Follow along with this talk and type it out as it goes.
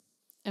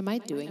Am I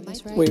doing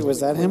this right? Wait, was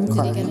that him Did he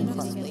get crying?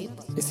 enough sleep?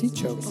 Is he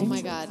choking? Oh my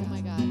god.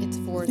 It's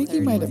 4:30. I think he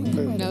might have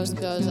pooped. Nose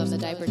goes on the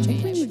diaper I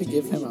think we change. need to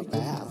give him a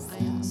bath.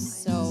 I am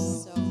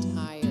so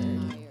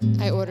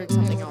tired. I ordered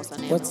something else on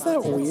Amazon. What's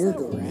that weird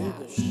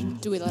rash?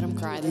 Do we let him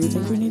cry Do you this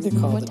think time? we need to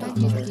call What the time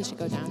do you think doctor? he should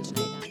go down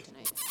tonight?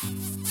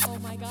 Oh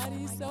my god,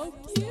 he's so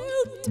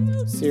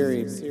cute.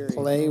 Siri,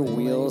 play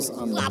Wheels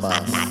on the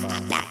Bus.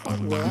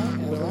 Will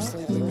I ever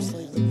sleep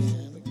again?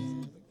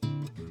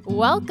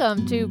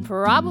 Welcome to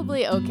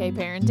Probably Okay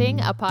Parenting,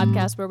 a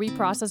podcast where we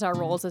process our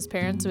roles as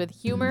parents with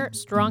humor,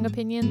 strong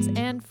opinions,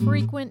 and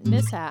frequent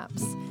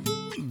mishaps.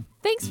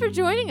 Thanks for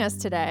joining us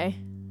today.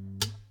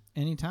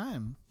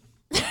 Anytime.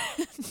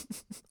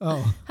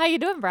 Oh, How you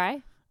doing,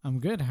 Bri? I'm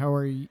good. How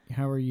are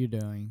you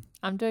doing?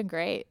 I'm doing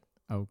great.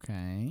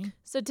 Okay.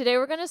 So today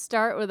we're going to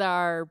start with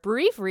our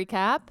brief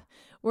recap.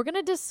 We're going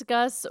to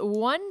discuss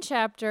one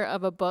chapter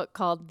of a book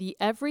called The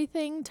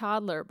Everything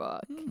Toddler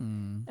book.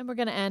 And we're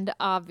going to end,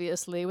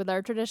 obviously, with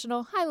our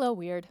traditional high, low,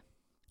 weird.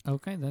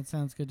 Okay, that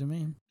sounds good to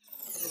me.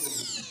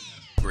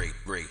 Great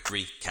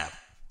recap.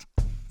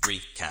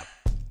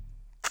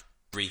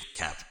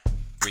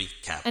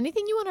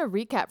 Anything you want to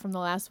recap from the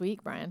last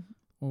week, Brian?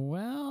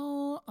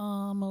 Well,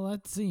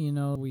 let's see.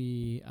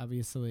 We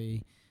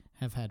obviously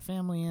have had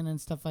family in and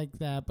stuff like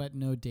that, but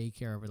no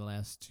daycare over the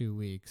last 2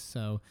 weeks.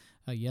 So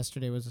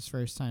yesterday was his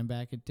first time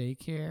back at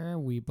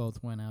daycare. We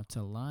both went out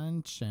to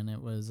lunch, and it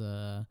was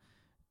a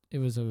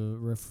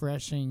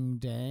refreshing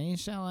day,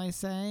 shall I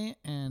say?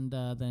 And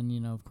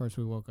then of course,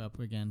 we woke up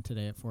again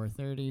today at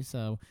 4:30.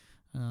 So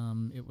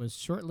it was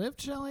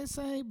short-lived, shall I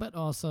say, but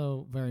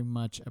also very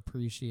much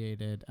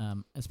appreciated.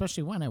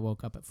 Especially when I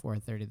woke up at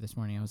 4:30 this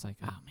morning, I was like,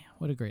 "Oh man,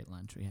 what a great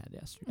lunch we had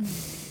yesterday."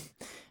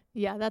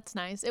 Yeah, that's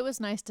nice. It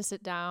was nice to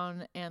sit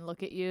down and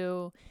look at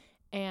you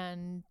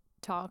and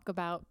talk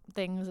about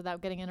things without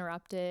getting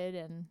interrupted,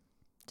 and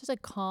just a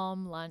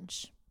calm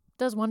lunch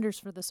does wonders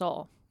for the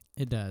soul.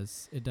 It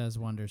does. It does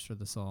wonders for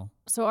the soul.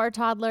 So our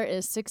toddler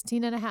is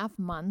 16 and a half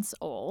months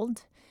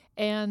old.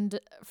 And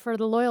for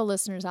the loyal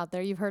listeners out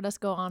there, you've heard us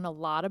go on a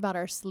lot about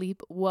our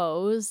sleep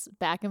woes,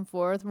 back and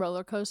forth,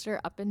 roller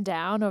coaster, up and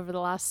down over the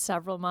last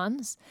several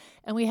months.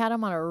 And we had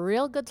him on a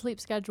real good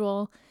sleep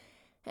schedule.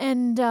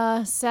 And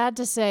sad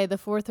to say, the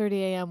 4:30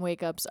 a.m.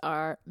 wake-ups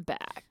are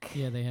back.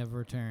 Yeah, they have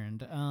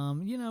returned.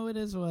 It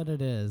is what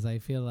it is. I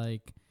feel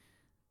like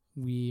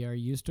we are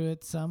used to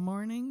it some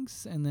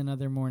mornings, and then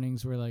other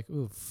mornings we're like,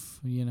 oof,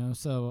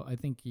 So I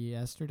think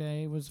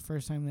yesterday was the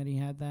first time that he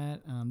had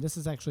that. This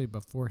is actually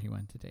before he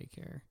went to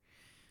daycare.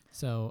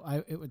 So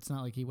it's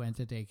not like he went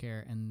to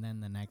daycare and then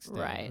the next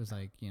day Right. it was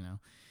like,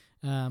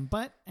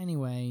 But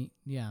anyway,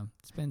 yeah,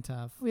 it's been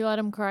tough. We let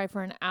him cry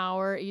for an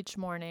hour each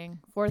morning,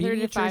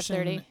 4:30 to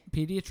 5:30.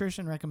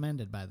 Pediatrician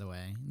recommended, by the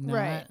way.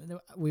 Right.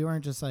 We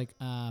weren't just like,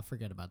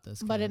 forget about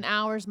this. But kid. an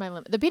hour's my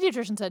limit. The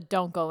pediatrician said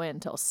don't go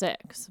in till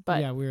 6. But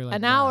yeah, we were like,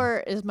 an wow.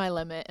 hour is my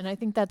limit, and I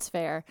think that's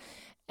fair.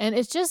 And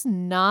it's just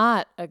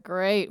not a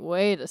great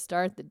way to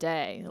start the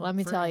day. Let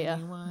me tell you.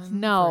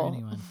 No. For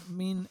anyone. I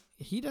mean,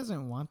 he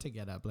doesn't want to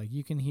get up. Like,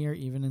 you can hear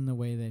even in the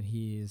way that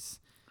he's,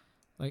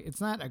 like,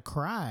 it's not a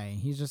cry.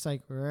 He's just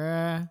like,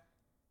 rah,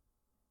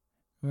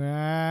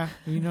 rah,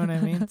 you know what I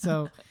mean?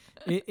 So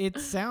it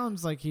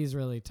sounds like he's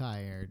really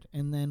tired.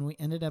 And then we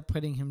ended up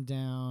putting him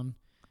down,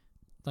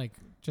 like,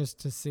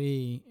 just to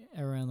see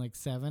around like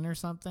 7 or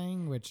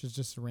something, which is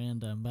just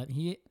random. But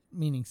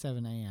meaning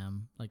 7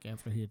 a.m., like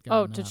after he had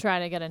gotten to up. try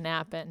to get a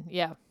nap in.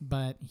 Yeah.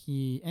 But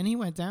he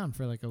went down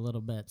for like a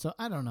little bit. So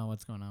I don't know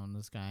what's going on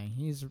with this guy.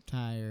 He's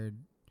tired.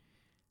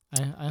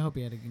 I hope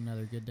he had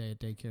another good day at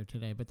daycare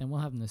today, but then we'll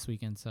have him this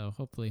weekend, so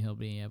hopefully he'll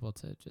be able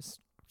to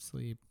just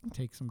sleep,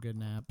 take some good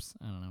naps.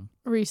 I don't know.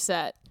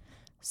 Reset.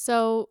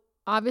 So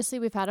obviously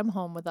we've had him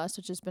home with us,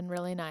 which has been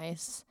really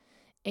nice.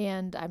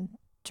 And I'm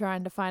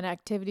trying to find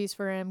activities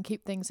for him,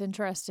 keep things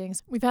interesting.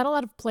 We've had a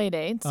lot of play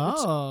dates,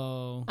 which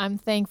I'm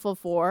thankful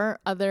for.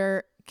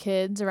 Other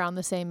kids around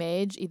the same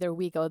age, either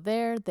we go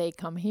there, they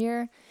come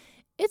here.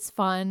 It's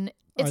fun.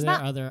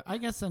 I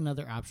guess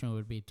another option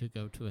would be to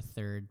go to a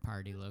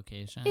third-party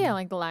location. Yeah,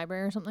 like the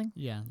library or something.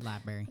 Yeah,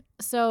 library.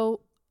 So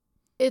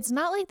it's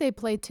not like they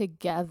play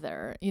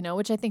together,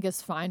 which I think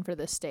is fine for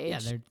this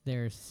stage. Yeah,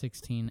 they're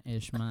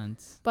 16-ish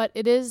months. But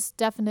it is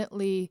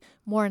definitely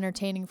more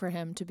entertaining for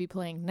him to be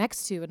playing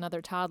next to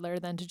another toddler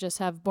than to just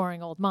have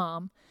boring old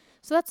mom.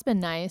 So that's been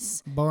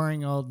nice.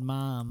 Boring old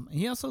mom.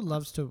 He also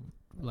loves to,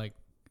 like,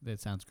 that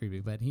sounds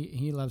creepy, but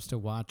he loves to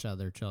watch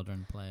other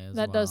children play as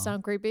well. That does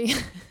sound creepy.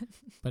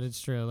 But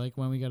it's true. Like,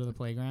 when we go to the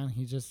playground,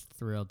 he's just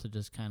thrilled to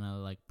just kind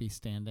of, like, be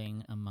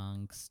standing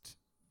amongst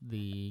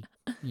the,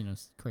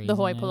 craziness. The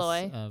hoi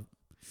polloi.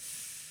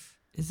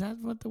 Is that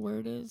what the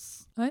word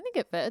is? I think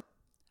it fits.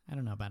 I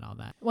don't know about all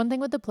that. One thing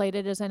with the play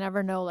date is I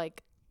never know,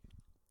 like,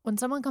 when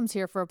someone comes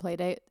here for a play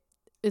date,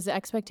 is the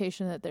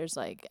expectation that there's,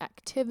 like,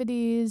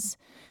 activities.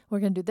 We're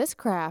going to do this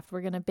craft.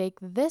 We're going to bake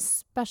this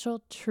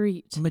special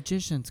treat.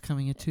 Magicians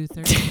coming at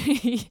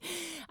 2:30.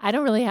 I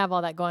don't really have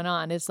all that going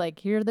on. It's like,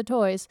 here are the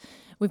toys.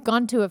 We've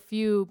gone to a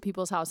few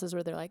people's houses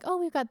where they're like, oh,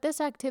 we've got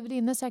this activity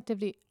and this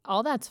activity.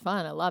 All that's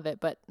fun. I love it.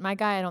 But my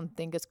guy, I don't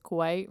think is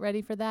quite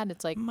ready for that.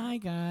 It's like, My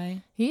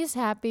guy. he's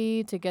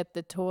happy to get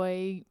the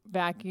toy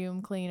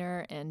vacuum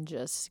cleaner and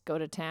just go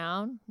to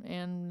town,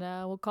 and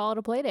we'll call it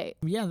a play date.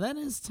 Yeah, that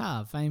is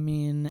tough. I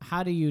mean,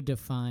 how do you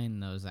define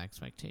those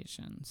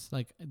expectations?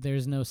 Like,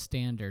 there's no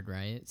standard,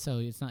 right? So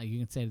it's not like you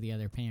can say to the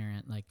other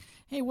parent, like,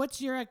 hey,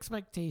 what's your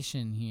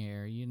expectation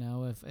here? You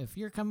know, if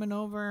you're coming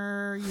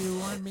over, you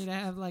want me to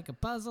have like a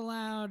puzzle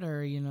out,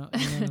 or, you know what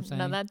I'm saying?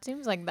 Now, that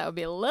seems like that would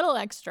be a little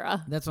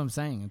extra. That's what I'm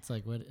saying. It's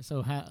like, what?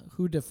 So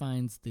who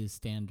defines these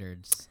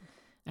standards?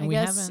 And I we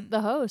guess haven't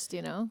the host,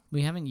 you know.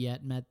 we haven't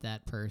yet met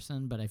that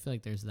person, but I feel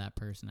like there's that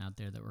person out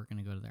there that we're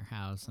gonna go to their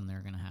house and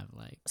they're gonna have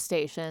like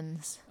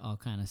Stations. all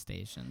kind of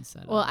stations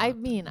set Well, up. I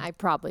mean, I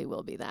probably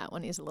will be that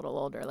when he's a little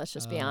older. Let's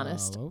just be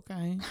honest.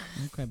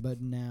 Okay,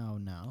 but now,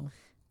 no,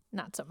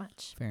 Not so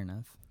much. fair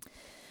enough.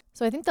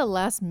 So I think the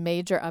last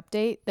major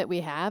update that we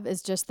have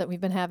is just that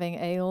we've been having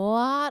a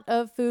lot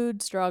of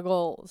food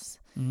struggles.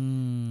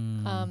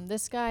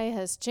 This guy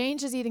has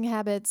changed his eating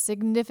habits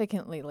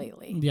significantly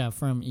lately. Yeah,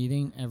 from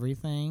eating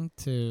everything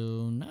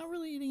to not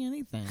really eating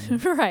anything.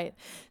 Right.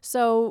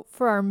 So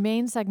for our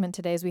main segment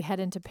today, as we head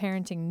into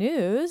parenting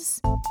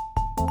news,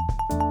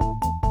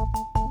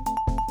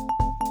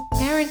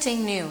 Parenting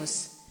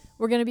news.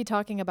 we're going to be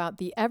talking about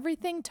the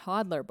Everything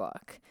Toddler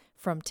book.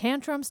 From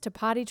tantrums to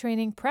potty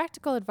training,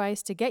 practical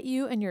advice to get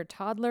you and your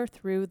toddler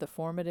through the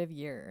formative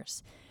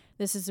years.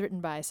 This is written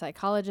by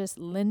psychologist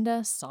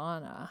Linda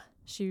Sana.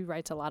 She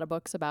writes a lot of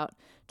books about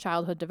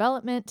childhood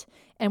development,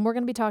 and we're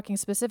going to be talking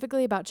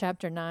specifically about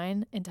Chapter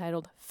 9,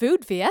 entitled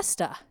Food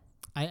Fiesta.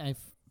 I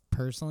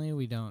personally,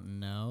 we don't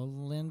know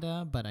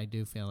Linda, but I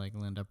do feel like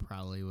Linda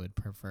probably would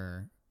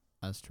prefer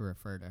us to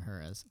refer to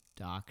her as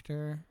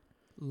Dr.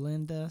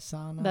 Linda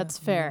Sana. That's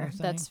you know what fair. I'm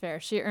saying? That's fair.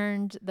 She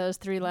earned those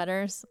 3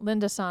 letters.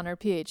 Linda Sonner,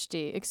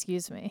 PhD.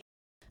 Excuse me.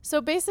 So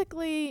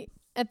basically,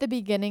 at the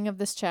beginning of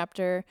this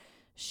chapter,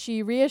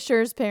 she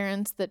reassures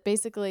parents that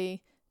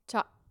basically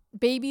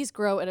babies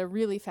grow at a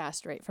really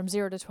fast rate from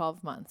 0 to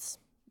 12 months.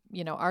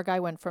 You know, our guy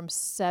went from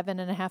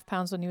 7.5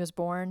 pounds when he was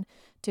born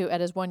to,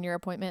 at his 1-year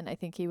appointment, I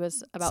think he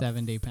was about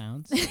 70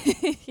 pounds.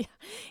 Yeah,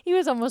 he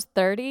was almost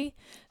 30.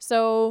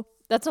 So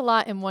that's a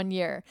lot in 1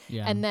 year.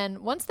 Yeah. And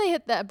then once they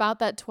hit about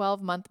that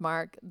 12-month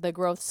mark, the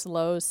growth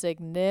slows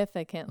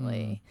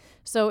significantly.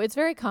 So it's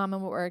very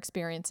common what we're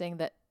experiencing,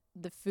 that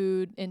the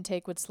food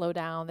intake would slow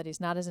down, that he's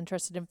not as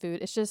interested in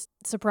food. It's just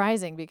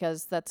surprising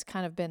because that's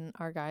kind of been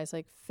our guy's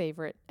like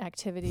favorite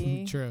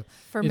activity True.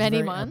 for It's many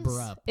very months.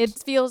 abrupt. It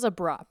feels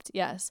abrupt,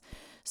 yes.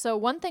 So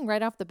one thing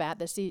right off the bat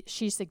that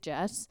she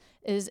suggests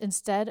is,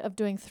 instead of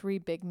doing 3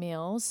 big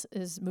meals,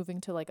 is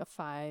moving to like a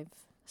 5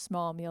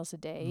 small meals a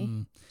day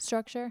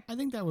structure. I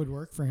think that would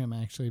work for him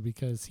actually,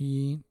 because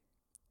he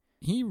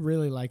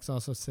really likes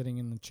also sitting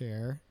in the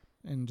chair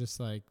and just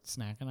like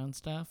snacking on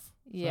stuff.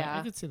 So Yeah.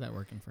 I could see that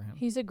working for him.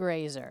 He's a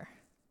grazer.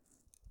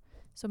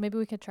 So maybe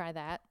we could try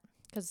that,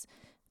 because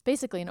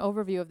basically an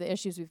overview of the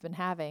issues we've been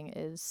having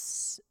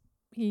is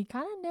he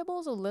kind of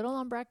nibbles a little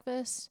on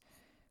breakfast,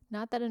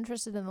 not that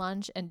interested in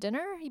lunch, and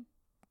dinner.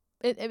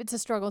 It's a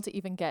struggle to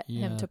even get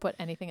him Yeah. to put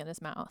anything in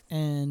his mouth.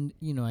 And,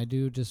 you know, I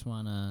do just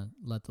want to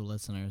let the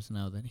listeners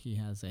know that he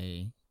has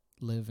a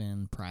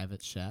live-in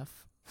private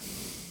chef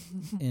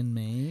in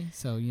May.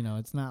 So, you know,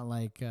 it's not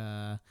like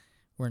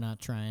we're not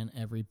trying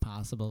every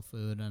possible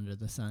food under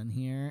the sun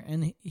here.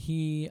 And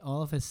he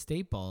all of his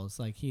staples,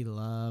 like he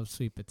loves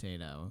sweet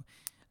potato.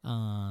 You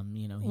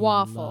know, he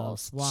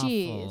Waffles, loves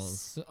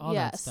cheese. all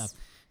Yes. that stuff.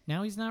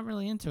 Now he's not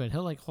really into it.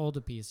 He'll like hold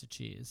a piece of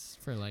cheese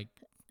for like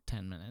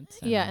 10 minutes.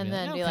 Yeah, he'll and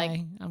then be "Okay,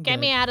 like, I'm get good."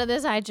 me out of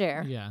this high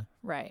chair. Yeah.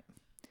 Right.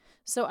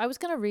 So I was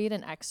going to read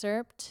an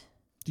excerpt.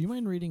 Do you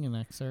mind reading an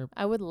excerpt?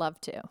 I would love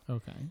to.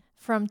 Okay.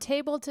 From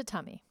Table to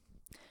Tummy.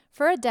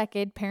 For a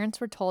decade, parents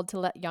were told to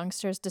let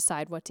youngsters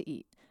decide what to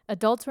eat.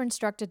 Adults were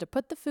instructed to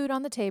put the food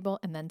on the table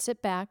and then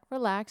sit back,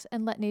 relax,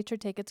 and let nature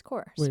take its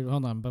course. Wait,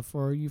 hold on.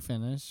 Before you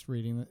finish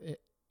reading,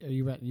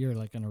 you're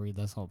like going to read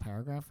this whole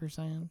paragraph you're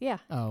saying? Yeah.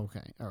 Oh,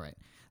 okay. All right.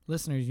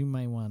 Listeners, you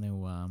might want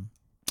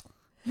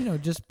to,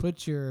 just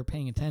put your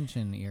paying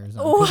attention ears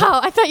on. 'Cause Wow,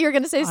 I thought you were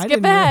going to say I skip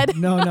didn't ahead.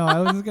 No, I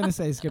was going to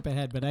say skip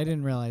ahead, but I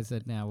didn't realize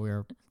that now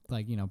we're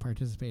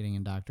participating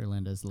in Dr.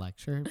 Linda's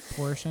lecture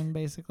portion,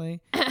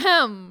 basically.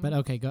 But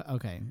okay,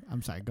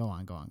 I'm sorry. Go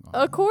on.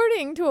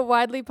 According to a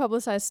widely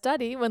publicized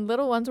study, when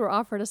little ones were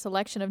offered a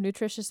selection of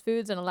nutritious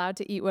foods and allowed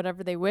to eat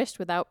whatever they wished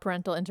without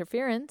parental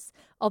interference,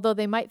 although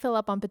they might fill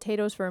up on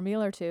potatoes for a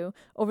meal or two,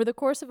 over the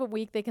course of a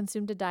week they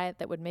consumed a diet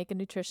that would make a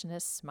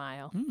nutritionist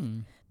smile.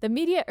 The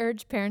media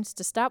urged parents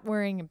to stop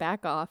worrying and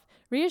back off,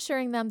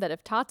 reassuring them that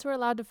if tots were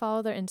allowed to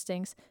follow their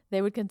instincts, they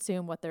would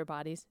consume what their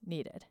bodies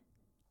needed.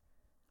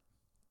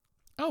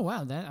 Oh,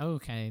 wow. That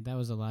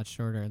was a lot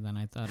shorter than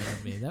I thought it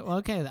would be.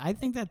 I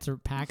think that's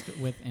packed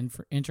with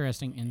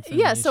interesting information.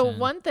 Yeah, so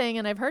one thing,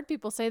 and I've heard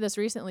people say this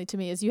recently to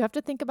me, is you have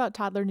to think about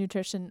toddler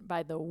nutrition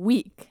by the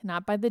week,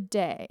 not by the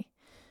day.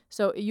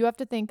 So you have have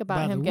to think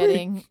about him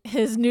getting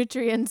his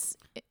nutrients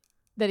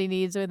that he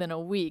needs within a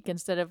week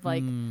instead of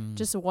like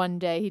just one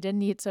day. He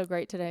didn't eat so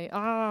great today.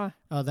 Ah.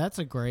 Oh, that's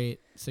a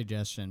great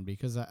suggestion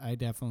because I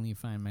definitely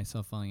find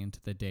myself falling into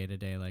the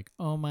day-to-day like,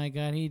 oh my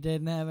God, he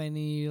didn't have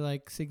any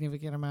like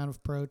significant amount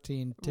of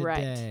protein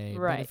today.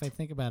 Right. But if I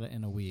think about it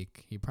in a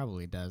week, he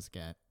probably does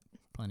get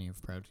plenty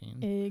of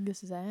protein.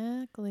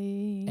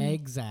 Exactly.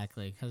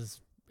 Exactly, because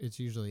it's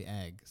usually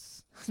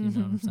eggs. You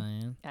know what I'm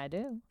saying? I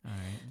do. All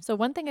right. So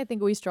one thing I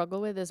think we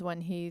struggle with is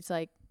when he's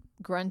like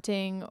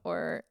grunting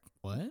or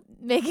What?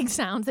 making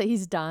sounds that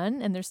he's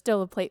done and there's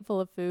still a plate full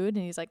of food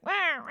and he's like, wah,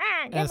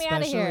 wah, get me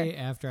out of here. Especially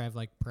after I've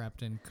like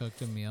prepped and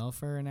cooked a meal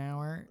for an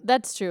hour.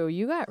 That's true.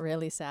 You got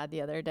really sad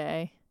the other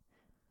day.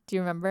 Do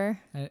you remember?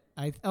 I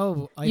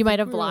You might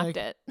have think we were, blocked like-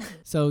 it.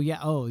 So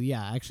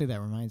yeah, actually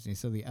that reminds me.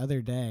 So the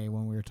other day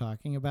when we were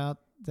talking about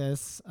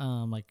this,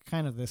 like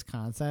kind of this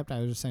concept, I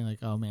was just saying like,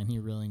 oh man, he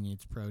really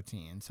needs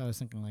protein. So I was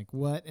thinking like,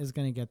 what is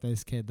going to get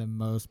this kid the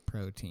most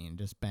protein?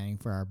 Just bang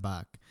for our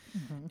buck.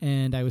 Mm-hmm.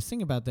 And I was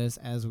thinking about this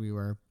as we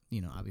were,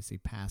 obviously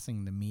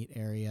passing the meat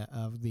area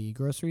of the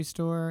grocery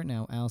store.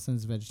 Now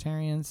Allison's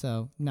vegetarian,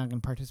 so not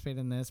going to participate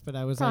in this, but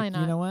I was Probably like,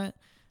 not. you know what?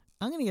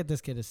 I'm going to get this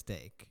kid a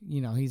steak.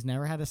 He's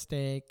never had a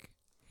steak.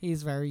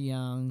 He's very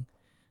young.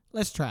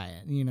 Let's try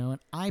it, and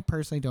I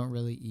personally don't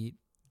really eat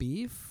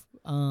beef,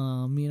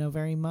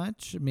 very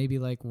much, maybe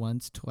like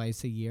once,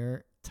 twice a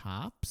year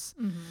tops.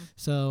 Mm-hmm.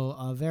 So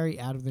very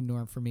out of the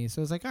norm for me.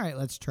 So I was like, all right,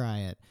 let's try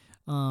it.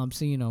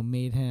 So,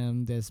 made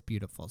him this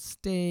beautiful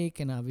steak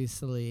and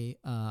obviously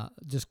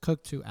just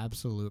cooked to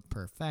absolute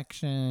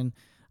perfection.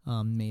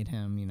 Made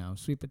him,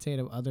 sweet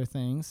potato, other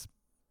things.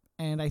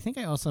 And I think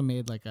I also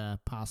made like a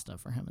pasta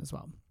for him as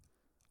well.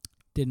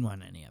 Didn't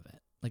want any of it.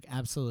 Like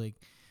absolutely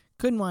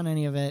couldn't want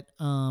any of it.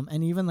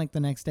 And even like the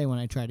next day when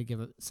I tried to give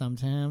it some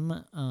to him,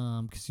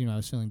 because, I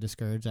was feeling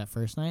discouraged that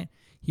first night,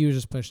 he was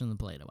just pushing the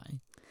plate away.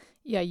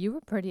 Yeah, you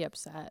were pretty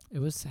upset. It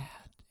was sad.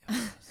 It was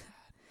sad.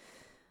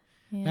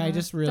 Yeah. I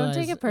just realized.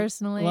 Don't take it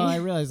personally. Well, I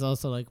realized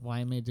also like, why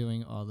am I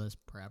doing all this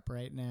prep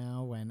right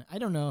now when I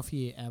don't know if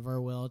he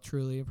ever will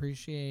truly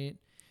appreciate,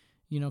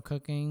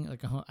 cooking.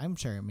 Like I'm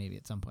sure maybe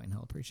at some point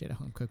he'll appreciate a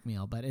home cooked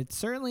meal, but it's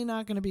certainly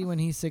not going to be when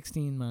he's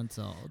 16 months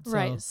old. So,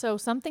 Right. So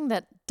something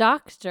that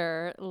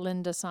Dr.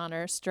 Linda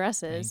Sonner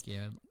stresses thank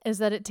you. is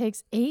that it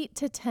takes 8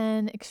 to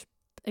 10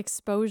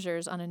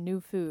 exposures on a new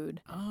food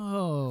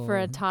Oh, for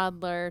a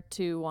toddler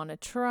to want to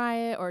try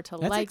it or to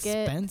that's like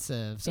it.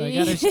 expensive. So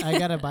I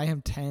gotta buy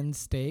him 10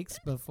 steaks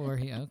before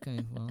he. Okay,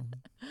 well,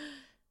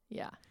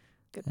 Yeah.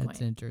 Good that's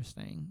point.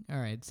 interesting. All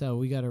right, so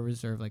we gotta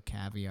reserve like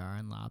caviar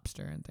and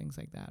lobster and things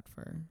like that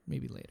for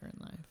maybe later in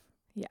life.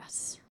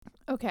 Yes.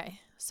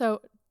 Okay.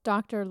 So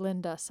Dr.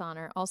 Linda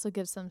Sonner also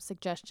gives some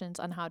suggestions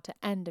on how to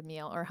end a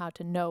meal or how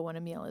to know when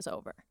a meal is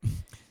over.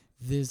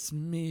 This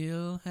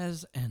meal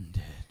has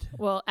ended.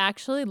 Well,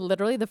 actually,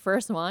 literally the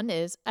first one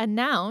is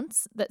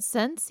announce that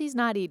since he's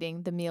not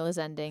eating, the meal is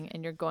ending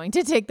and you're going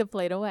to take the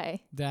plate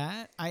away.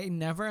 That I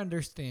never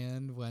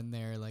understand when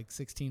they're like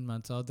 16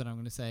 months old that I'm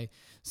going to say,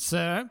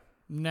 sir,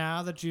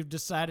 now that you've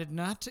decided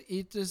not to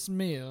eat this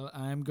meal,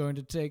 I'm going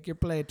to take your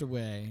plate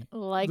away.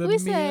 Like the we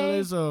meal say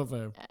is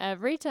over.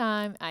 every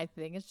time, I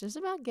think it's just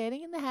about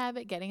getting in the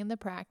habit, getting in the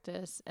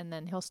practice, and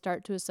then he'll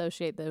start to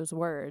associate those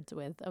words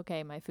with,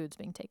 okay, my food's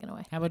being taken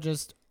away. How about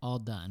just all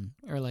done?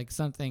 Or like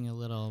something a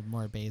little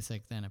more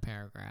basic than a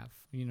paragraph.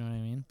 You know what I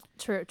mean?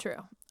 True.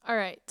 All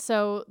right.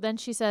 So then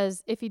she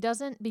says, if he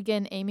doesn't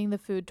begin aiming the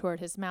food toward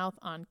his mouth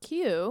on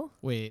cue,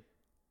 Wait,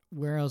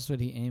 where else would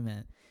he aim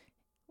it?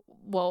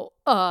 well,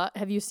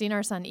 have you seen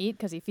our son eat?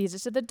 Because he feeds it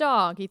to the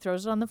dog. He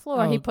throws it on the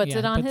floor. He puts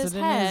it on his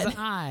head. in his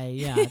eye.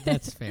 Yeah,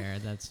 that's fair.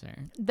 That's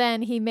fair.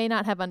 Then he may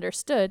not have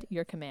understood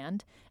your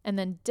command and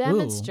then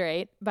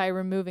demonstrate by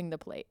removing the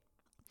plate.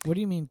 What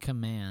do you mean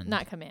command?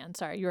 Not command,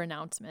 sorry, your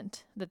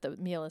announcement that the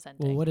meal is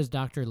ending. Well, what does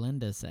Dr.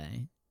 Linda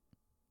say?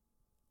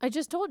 I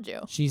just told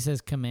you. She says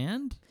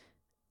command?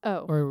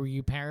 Oh, Or were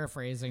you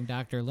paraphrasing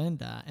Dr.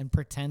 Linda and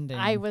pretending?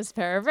 I was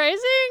paraphrasing.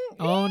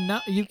 Oh, no.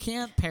 You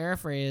can't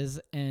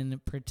paraphrase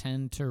and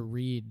pretend to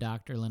read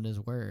Dr. Linda's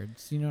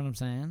words. You know what I'm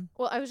saying?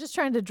 Well, I was just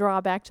trying to draw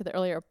back to the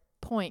earlier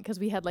point because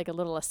we had like a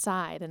little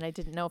aside and I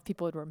didn't know if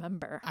people would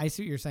remember. I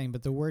see what you're saying,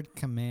 but the word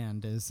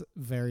command is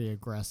very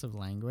aggressive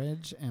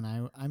language, and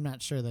I'm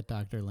not sure that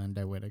Dr.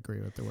 Linda would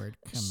agree with the word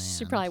command.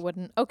 She probably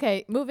wouldn't.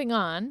 Okay, moving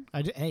on.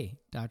 Hey,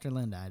 Dr.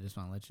 Linda, I just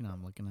want to let you know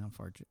I'm looking out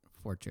for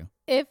you.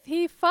 If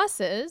he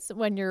fusses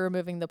when you're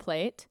removing the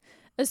plate,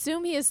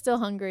 assume he is still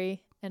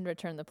hungry and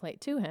return the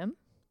plate to him.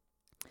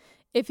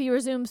 If he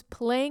resumes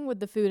playing with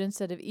the food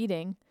instead of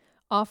eating,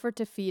 offer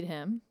to feed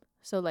him.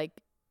 So like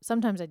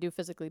sometimes I do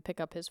physically pick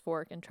up his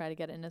fork and try to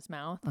get it in his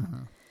mouth.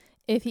 Uh-huh.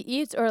 If he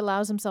eats or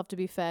allows himself to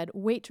be fed,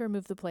 wait to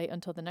remove the plate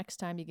until the next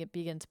time he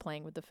begins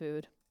playing with the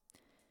food.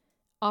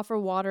 Offer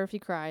water if he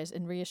cries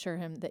and reassure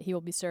him that he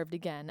will be served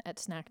again at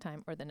snack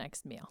time or the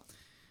next meal.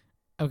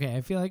 Okay,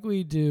 I feel like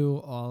we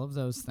do all of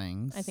those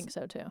things. I think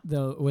so too.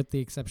 Though, with the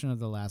exception of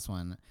the last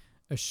one,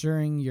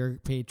 assuring your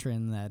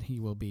patron that he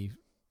will be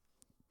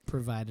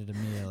provided a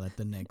meal at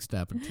the next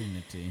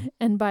opportunity.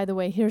 And by the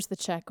way, here's the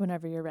check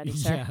whenever you're ready,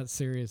 sir. Yeah,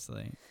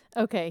 seriously.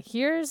 Okay,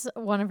 here's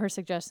one of her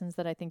suggestions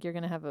that I think you're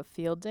going to have a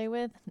field day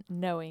with,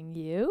 knowing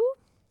you.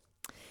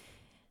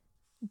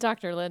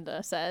 Dr.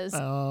 Linda says,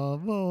 Oh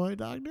boy,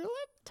 Dr. Lynn.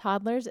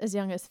 toddlers as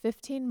young as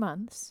 15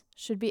 months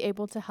should be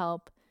able to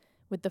help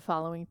with the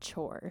following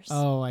chores.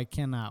 Oh, I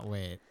cannot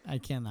wait. I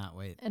cannot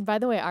wait. And by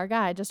the way, our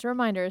guy, just a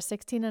reminder, is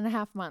 16 and a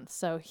half months,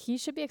 so he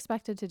should be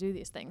expected to do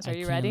these things. Are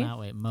you ready? I cannot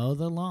wait. Mow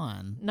the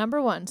lawn.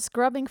 Number 1,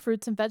 scrubbing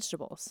fruits and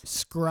vegetables.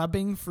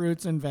 Scrubbing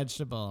fruits and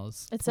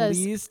vegetables. It says,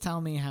 please tell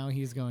me how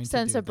he's going to do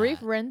since a brief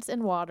that. rinse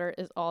in water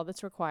is all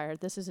that's required,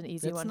 this is an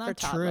easy one for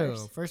toddlers. That's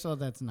not true. First of all,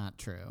 that's not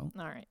true.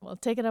 All right, well,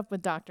 take it up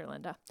with Dr.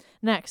 Linda.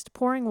 Next,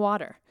 pouring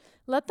water.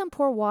 Let them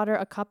pour water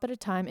a cup at a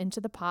time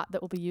into the pot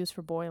that will be used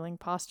for boiling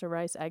pasta,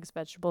 rice, eggs,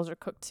 vegetables, or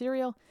cooked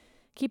cereal.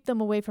 Keep them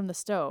away from the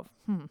stove.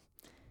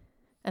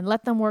 And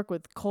let them work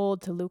with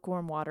cold to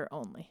lukewarm water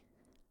only.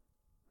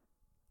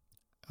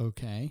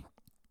 Okay.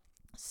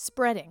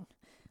 Spreading.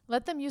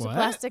 Let them use What? a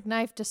plastic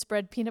knife to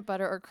spread peanut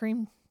butter or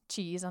cream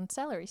cheese on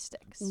celery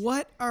sticks.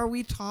 What are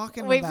we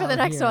talking Wait about for the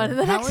next here? one.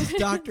 How is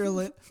Dr.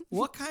 Linda?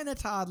 What kind of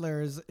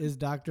toddlers is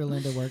Dr.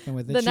 Linda working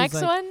with? The She's next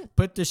like, one?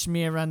 Put the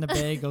schmear on the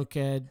bagel,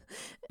 kid.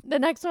 The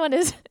next one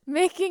is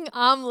making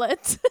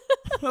omelets.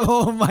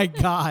 Oh my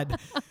God.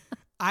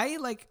 I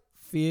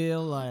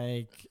feel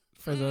like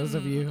for those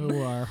of you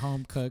who are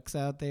home cooks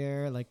out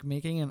there,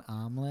 making an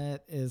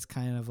omelet is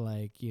kind of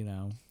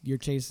you're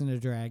chasing a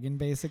dragon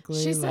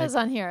basically. She says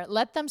on here,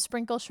 let them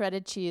sprinkle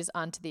shredded cheese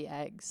onto the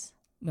eggs.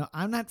 No,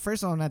 I'm not.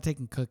 First of all, I'm not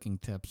taking cooking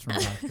tips from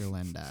Dr.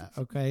 Linda.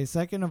 Okay.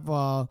 Second of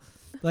all,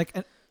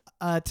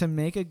 to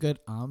make a good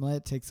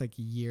omelet takes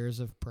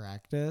years of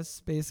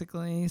practice,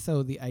 basically.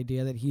 So the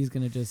idea that he's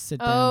gonna just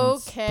sit down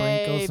and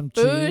sprinkle some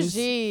cheese,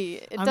 bougie.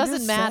 It I'm doesn't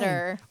just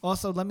matter. saying.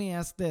 Also, let me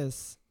ask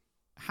this: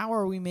 how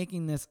are we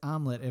making this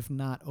omelet if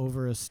not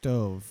over a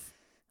stove?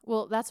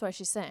 Well, that's why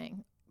she's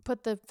saying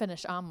put the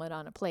finished omelet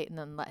on a plate and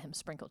then let him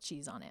sprinkle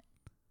cheese on it.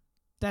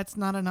 That's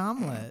not an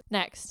omelet.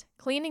 Next,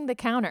 cleaning the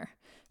counter.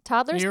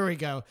 Toddlers Here we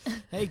go.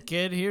 Hey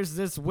kid, here's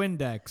this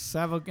Windex.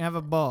 Have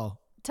a ball.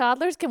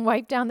 Toddlers can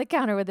wipe down the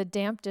counter with a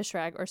damp dish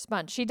rag or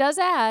sponge. She does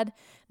add,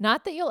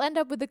 not that you'll end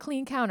up with a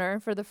clean counter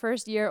for the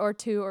first year or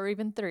 2 or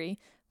even 3.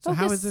 So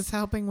how is this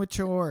helping with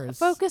chores?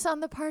 Focus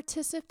on the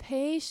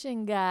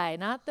participation guy,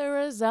 not the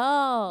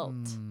result.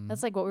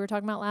 That's like what we were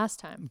talking about last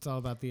time. It's all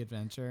about the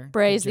adventure.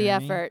 Praise the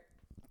journey. effort.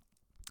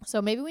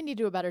 So maybe we need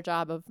to do a better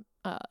job of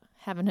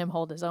having him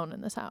hold his own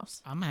in this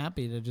house. I'm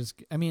happy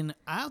to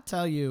I'll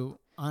tell you,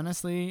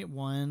 honestly,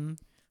 one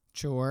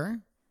chore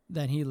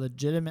that he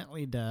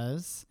legitimately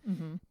does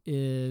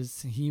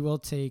is he will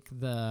take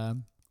the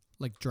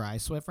dry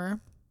Swiffer.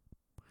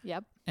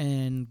 Yep.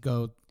 And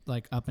go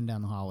up and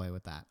down the hallway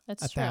with that.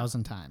 That's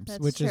 1,000 times, That's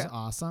which is true.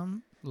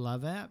 awesome.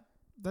 Love it.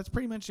 That's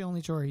pretty much the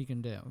only chore he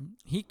can do.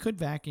 He could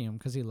vacuum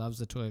because he loves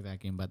the toy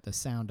vacuum, but the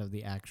sound of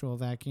the actual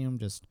vacuum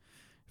just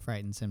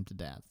frightens him to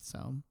death.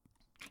 So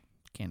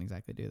can't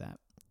exactly do that.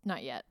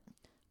 Not yet.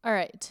 All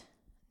right.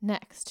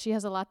 Next, she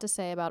has a lot to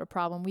say about a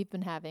problem we've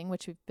been having,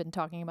 which we've been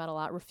talking about a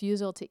lot,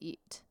 refusal to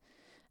eat.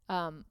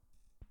 Now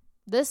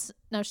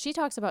she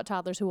talks about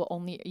toddlers who will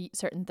only eat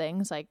certain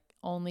things, like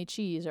only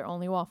cheese or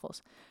only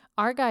waffles.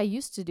 Our guy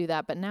used to do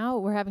that, but now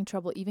we're having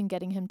trouble even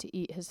getting him to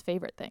eat his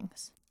favorite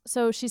things.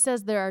 So she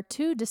says there are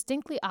 2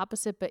 distinctly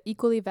opposite but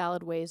equally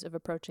valid ways of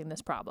approaching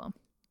this problem.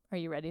 Are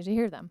you ready to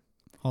hear them?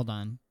 Hold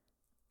on.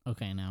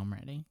 Okay, now I'm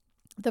ready.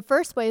 The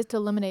first way is to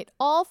eliminate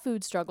all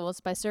food struggles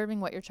by serving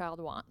what your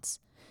child wants.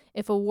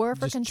 If a war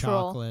for Just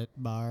control, chocolate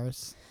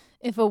bars.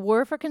 If a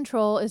war for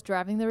control is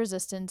driving the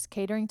resistance,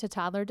 catering to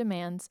toddler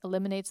demands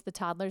eliminates the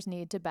toddler's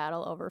need to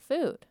battle over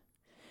food.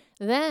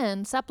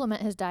 Then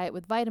supplement his diet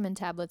with vitamin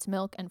tablets,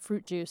 milk, and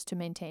fruit juice to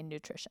maintain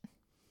nutrition.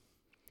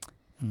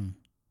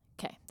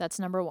 Okay, that's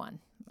number 1.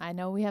 I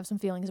know we have some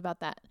feelings about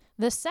that.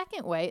 The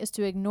second way is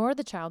to ignore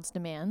the child's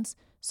demands,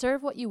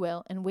 serve what you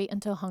will, and wait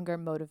until hunger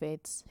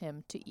motivates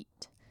him to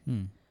eat.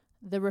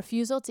 The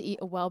refusal to eat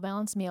a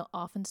well-balanced meal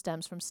often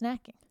stems from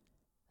snacking.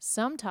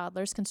 Some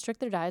toddlers constrict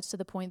their diets to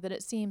the point that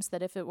it seems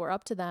that if it were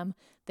up to them,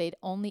 they'd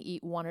only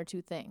eat 1 or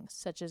 2 things,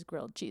 such as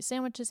grilled cheese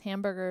sandwiches,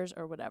 hamburgers,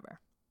 or whatever.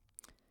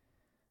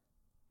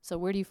 So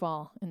where do you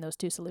fall in those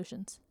 2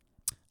 solutions?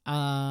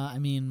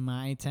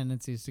 My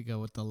tendency is to go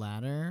with the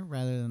latter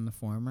rather than the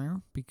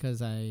former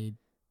because I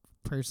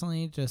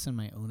personally, just in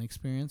my own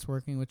experience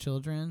working with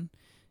children,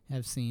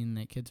 have seen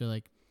that kids are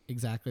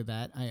exactly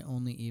that. I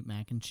only eat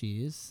mac and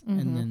cheese.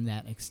 And then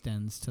that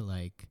extends to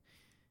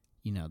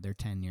they're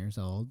 10 years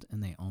old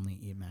and they only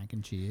eat mac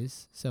and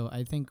cheese. So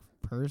I think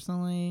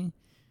personally,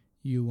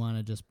 you want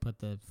to just put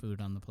the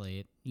food on the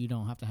plate. You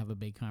don't have to have a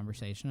big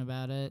conversation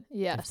about it.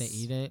 Yes. If they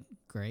eat it,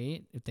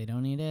 great. If they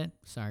don't eat it,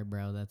 sorry,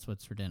 bro, that's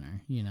what's for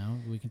dinner.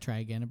 We can try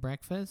again at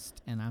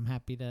breakfast, and I'm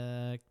happy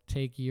to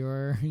take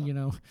your,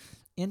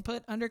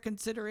 input under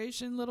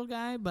consideration, little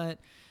guy, but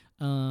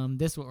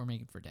this is what we're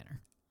making for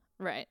dinner.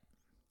 Right.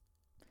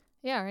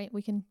 Yeah, all right.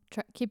 We can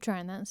keep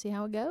trying that and see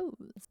how it goes.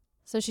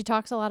 So she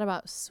talks a lot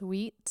about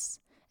sweets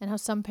and how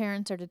some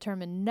parents are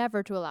determined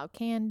never to allow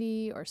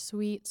candy or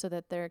sweets so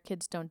that their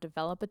kids don't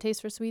develop a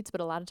taste for sweets,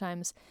 but a lot of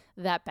times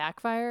that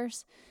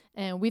backfires.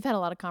 And we've had a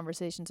lot of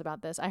conversations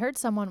about this. I heard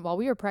someone, while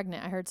we were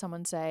pregnant, I heard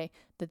someone say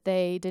that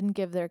they didn't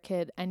give their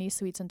kid any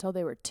sweets until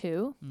they were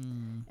 2.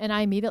 And I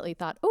immediately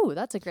thought, oh,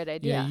 that's a great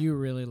idea. Yeah, you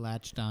really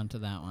latched onto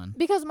that one.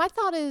 Because my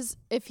thought is,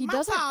 if he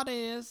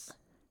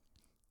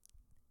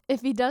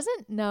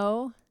doesn't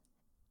know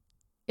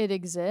it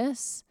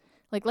exists,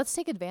 like, let's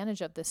take advantage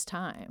of this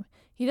time.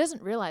 He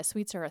doesn't realize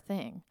sweets are a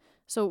thing.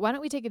 So why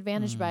don't we take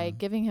advantage by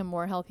giving him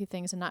more healthy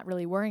things and not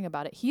really worrying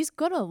about it? He's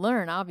going to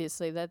learn,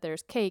 obviously, that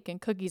there's cake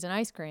and cookies and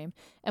ice cream,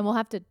 and we'll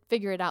have to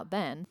figure it out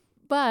then.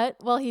 But,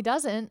 well, he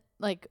doesn't,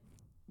 like,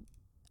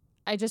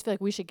 I just feel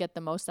like we should get the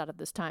most out of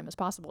this time as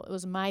possible. It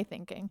was my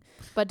thinking.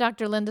 But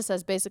Dr. Linda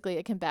says basically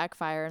it can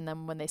backfire, and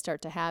then when they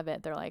start to have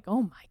it, they're like,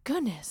 oh, my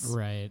goodness.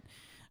 Right.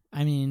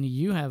 I mean,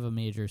 you have a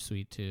major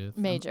sweet tooth.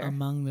 Major.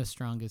 Among the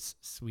strongest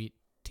sweet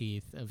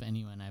teeth of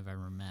anyone I've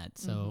ever met.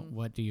 So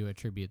what do you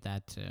attribute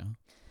that to?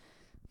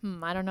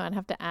 I don't know. I'd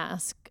have to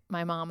ask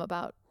my mom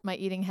about my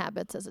eating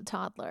habits as a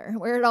toddler,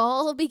 where it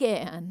all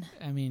began.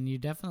 I mean,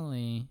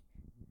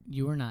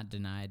 you were not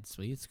denied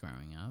sweets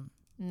growing up.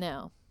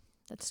 No,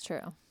 that's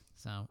true.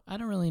 So I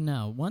don't really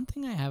know. One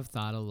thing I have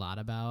thought a lot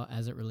about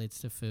as it relates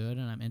to food,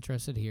 and I'm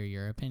interested to hear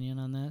your opinion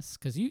on this,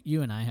 because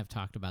you and I have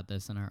talked about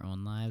this in our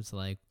own lives.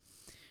 Like,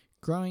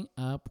 growing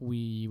up,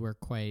 we were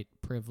quite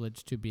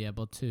privileged to be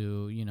able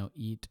to,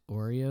 eat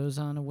Oreos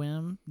on a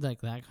whim,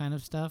 like that kind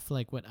of stuff.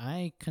 Like, what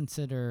I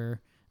consider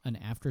an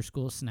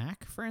after-school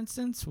snack, for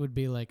instance, would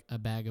be like a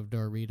bag of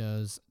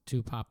Doritos,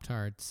 2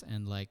 Pop-Tarts,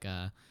 and like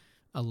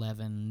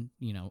 11,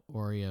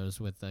 Oreos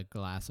with a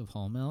glass of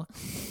whole milk.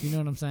 You know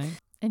what I'm saying?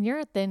 And you're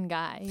a thin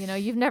guy.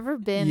 You've never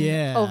been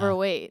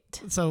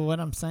overweight. So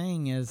what I'm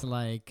saying is,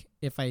 like,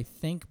 if I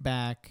think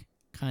back,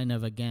 kind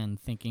of, again,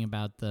 thinking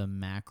about the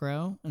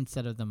macro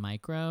instead of the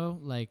micro,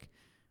 like,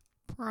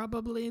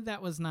 probably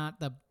that was not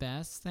the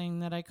best thing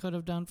that I could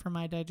have done for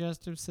my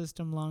digestive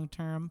system long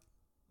term.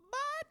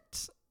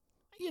 But,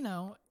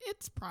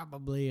 it's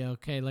probably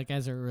okay, like,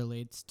 as it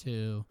relates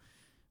to,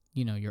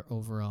 your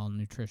overall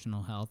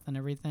nutritional health and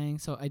everything.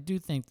 So I do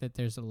think that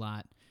there's a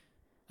lot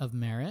of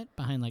merit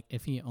behind, like,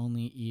 if he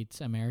only eats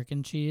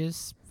American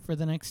cheese for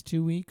the next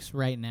 2 weeks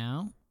right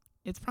now,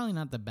 it's probably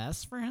not the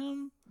best for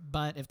him.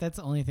 But if that's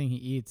the only thing he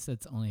eats,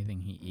 that's the only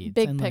thing he eats.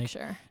 Big and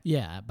picture.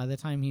 By the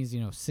time he's,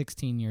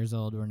 16 years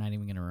old, we're not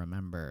even going to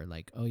remember,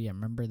 like, oh, yeah,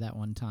 remember that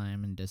one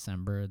time in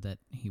December that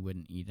he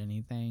wouldn't eat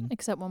anything?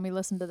 Except when we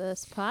listen to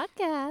this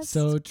podcast.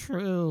 So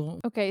true.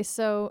 Okay,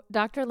 so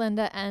Dr.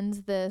 Linda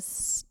ends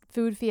this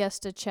Food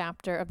Fiesta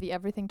chapter of the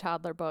Everything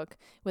Toddler book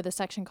with a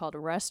section called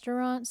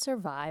Restaurant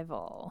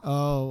Survival.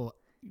 Oh,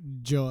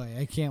 joy.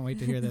 I can't wait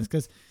to hear this,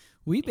 because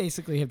we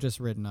basically have just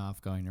written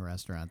off going to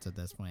restaurants at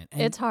this point.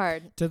 And it's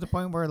hard. To the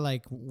point where,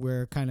 like,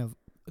 we're kind of,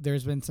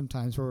 there's been some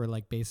times where we're,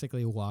 like,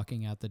 basically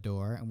walking out the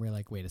door and we're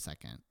like, wait a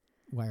second.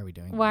 Why are we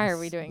doing this? Why are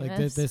we doing like,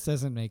 this? This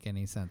doesn't make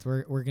any sense.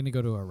 We're going to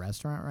go to a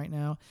restaurant right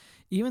now.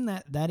 Even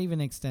that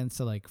even extends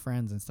to, like,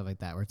 friends and stuff like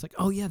that, where it's like,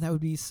 oh, yeah, that would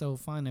be so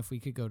fun if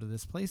we could go to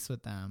this place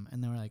with them.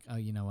 And then we're like, oh,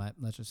 you know what?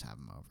 Let's just have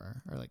them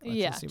over. Or, like,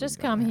 let's just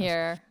come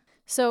here.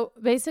 So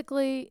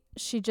basically,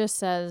 she just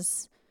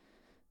says,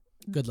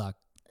 good luck.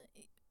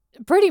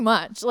 Pretty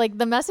much. Like,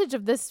 the message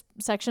of this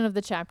section of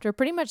the chapter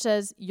pretty much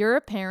says, you're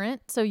a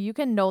parent, so you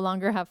can no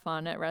longer have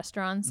fun at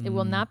restaurants. It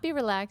will not be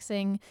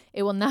relaxing.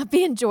 It will not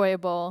be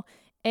enjoyable.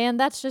 And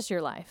that's just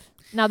your life.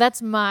 Now,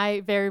 that's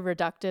my very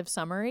reductive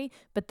summary,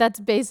 but that's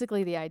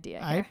basically the idea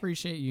here. I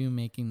appreciate you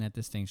making that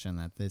distinction,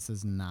 that this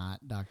is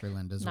not Dr.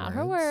 Linda's not words.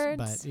 Her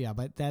words.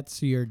 But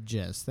that's your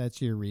gist.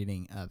 That's your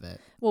reading of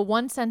it. Well,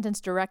 one sentence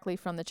directly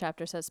from the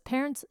chapter says,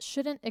 parents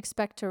shouldn't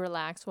expect to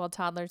relax while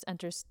toddlers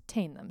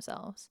entertain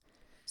themselves.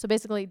 So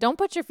basically, don't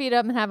put your feet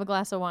up and have a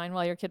glass of wine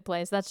while your kid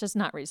plays. That's just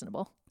not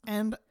reasonable.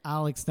 And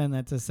I'll extend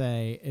that to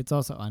say it's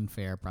also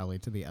unfair probably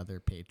to the other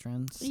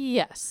patrons.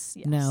 Yes.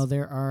 Now,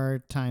 there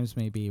are times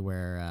maybe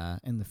where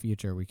in the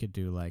future we could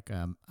do like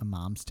a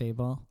mom's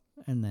table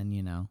and then,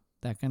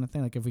 that kind of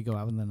thing. Like if we go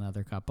out with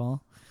another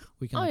couple,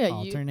 we can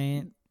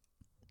alternate.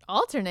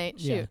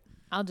 Alternate? Shoot. Yeah.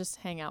 I'll just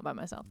hang out by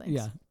myself. Thanks.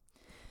 Yeah.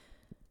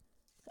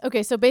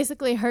 Okay, so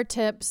basically her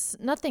tips,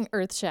 nothing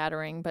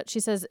earth-shattering, but she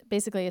says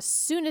basically as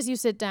soon as you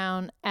sit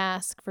down,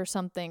 ask for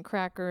something,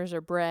 crackers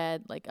or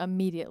bread, like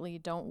immediately,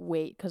 don't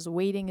wait, because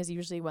waiting is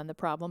usually when the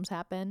problems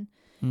happen.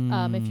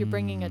 If you're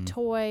bringing a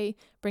toy,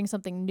 bring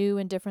something new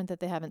and different that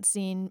they haven't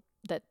seen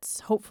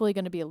that's hopefully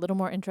going to be a little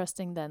more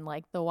interesting than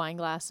like the wine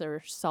glass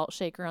or salt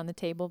shaker on the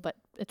table, but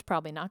it's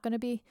probably not going to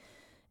be.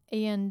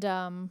 And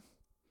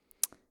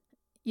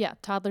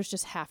toddlers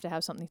just have to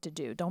have something to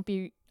do. Don't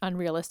be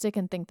unrealistic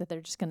and think that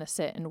they're just going to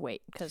sit and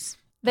wait, because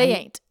they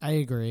ain't. I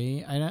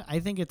agree. I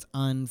think it's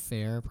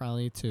unfair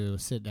probably to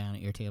sit down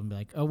at your table and be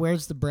like, oh,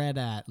 where's the bread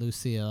at,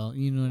 Lucille?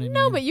 You know what I mean?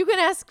 No, but you can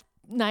ask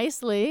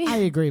nicely. I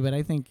agree, but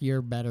I think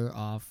you're better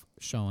off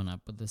showing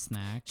up with the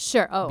snack.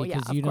 Sure. Oh, yeah,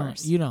 Because of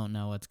course. you don't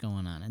know what's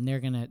going on, and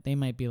they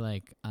might be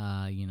like,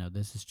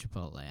 this is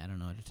Chipotle. I don't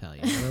know what to tell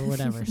you or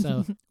whatever.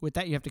 So with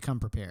that, you have to come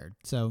prepared.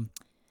 So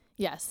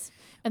Yes.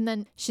 And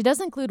then she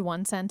does include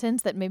one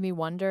sentence that made me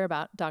wonder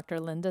about Dr.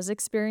 Linda's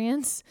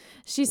experience.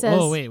 She says,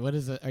 oh wait, what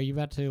is it? Are you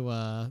about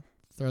to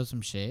throw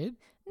some shade?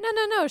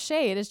 No,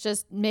 shade. It's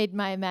just made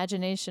my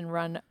imagination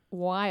run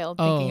wild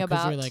thinking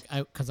about. You're like,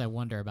 because I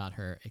wonder about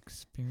her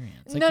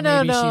experience. Like No,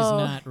 maybe no. she's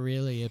not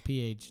really a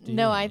PhD.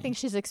 No, I think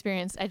she's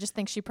experienced. I just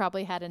think she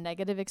probably had a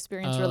negative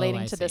experience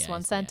relating to this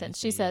one sentence.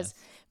 She says,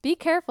 be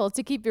careful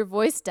to keep your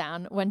voice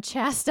down when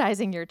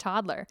chastising your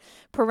toddler.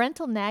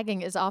 Parental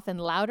nagging is often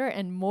louder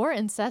and more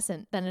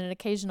incessant than an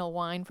occasional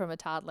whine from a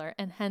toddler,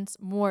 and hence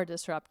more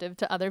disruptive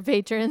to other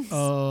patrons.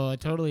 Oh, I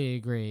totally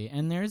agree.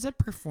 And there's a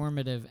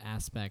performative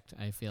aspect,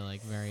 I feel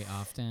like, very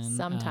often.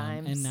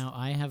 Sometimes. And now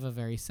I have a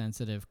very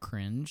sensitive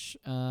cringe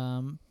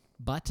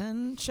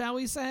button, shall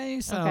we say.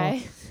 So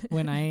Okay.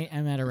 when I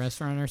am at a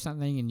restaurant or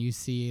something and you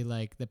see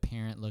like the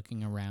parent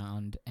looking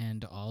around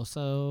and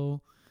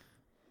also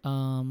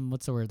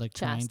what's the word, like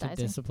trying to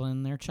Chastising.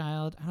 discipline their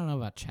child. I don't know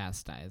about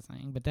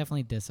chastising, but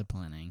definitely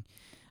disciplining.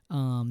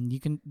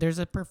 There's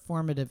a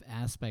performative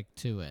aspect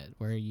to it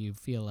where you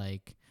feel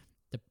like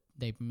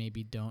they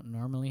maybe don't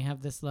normally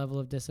have this level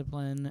of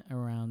discipline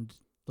around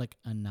like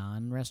a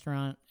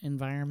non-restaurant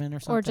environment or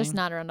something. Or just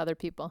not around other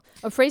people.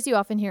 A phrase you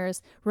often hear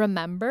is,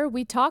 remember,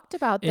 we talked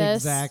about this.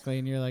 Exactly.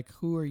 And you're like,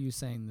 who are you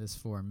saying this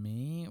for,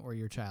 me or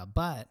your child?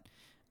 But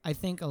I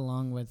think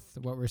along with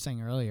what we were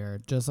saying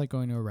earlier, just like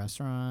going to a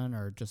restaurant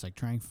or just like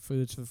trying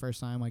foods for the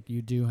first time, like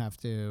you do have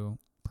to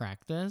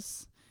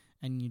practice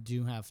and you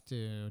do have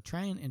to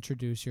try and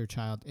introduce your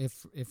child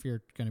if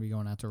you're going to be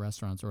going out to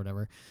restaurants or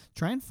whatever.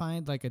 Try and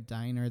find like a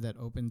diner that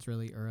opens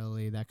really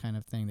early, that kind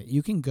of thing, that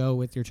you can go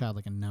with your child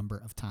like a number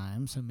of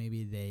times. So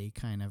maybe they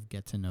kind of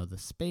get to know the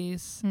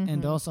space. Mm-hmm.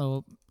 And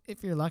also,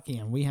 if you're lucky,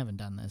 and we haven't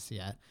done this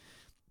yet,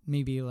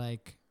 maybe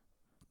like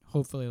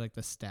hopefully like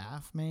the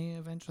staff may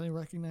eventually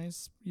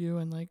recognize you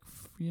and like,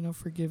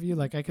 forgive you.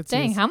 Like I could see.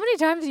 Dang, how many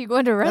times do you go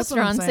into That's what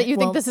I'm restaurants that saying. you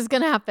Well, think this is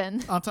going to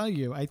happen? I'll tell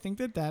you, I think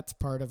that's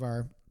part of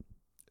our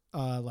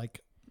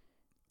like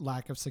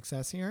lack of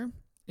success here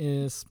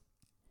is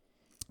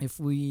if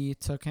we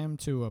took him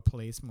to a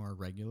place more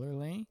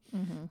regularly,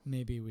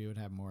 maybe we would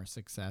have more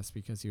success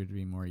because he would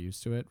be more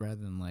used to it rather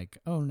than like,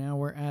 oh, now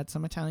we're at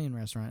some Italian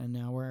restaurant and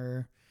now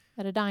we're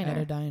At a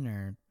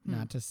diner.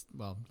 Not just,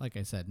 well, like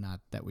I said, not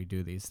that we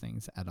do these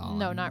things at all.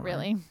 No, not anymore.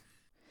 really.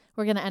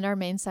 We're going to end our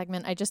main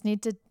segment. I just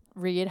need to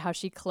read how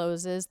she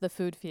closes the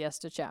food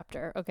fiesta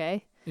chapter,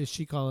 okay? Is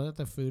she call it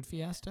the food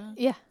fiesta?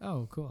 Yeah.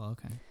 Oh, cool.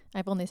 Okay.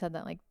 I've only said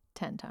that like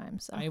 10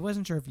 times. So. I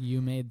wasn't sure if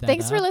you made that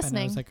Thanks for up, and I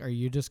listening. was like, are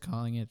you just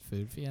calling it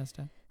food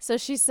fiesta? So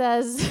she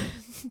says,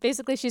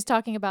 basically she's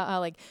talking about how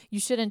like you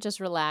shouldn't just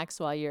relax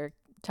while your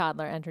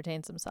toddler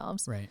entertains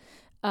themselves. Right.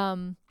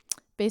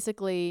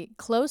 Basically,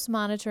 close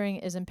monitoring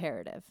is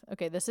imperative.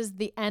 Okay, this is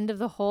the end of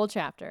the whole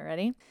chapter.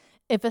 Ready?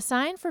 If a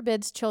sign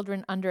forbids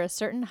children under a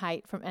certain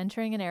height from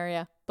entering an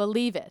area,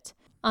 believe it.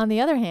 On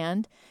the other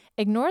hand,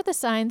 ignore the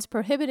signs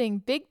prohibiting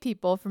big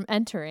people from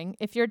entering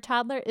if your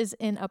toddler is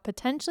in a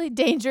potentially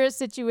dangerous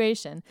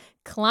situation.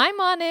 Climb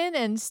on in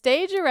and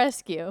stage a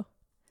rescue.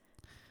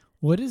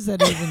 What does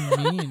that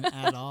even mean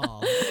at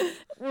all?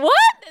 What?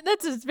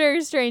 That's a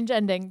very strange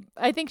ending.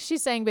 I think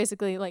she's saying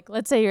basically, like,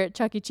 let's say you're at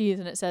Chuck E. Cheese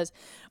and it says,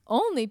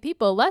 only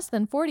people less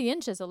than 40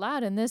 inches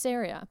allowed in this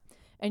area.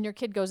 And your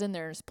kid goes in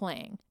there and is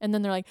playing. And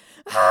then they're like,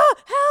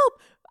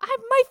 help!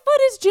 My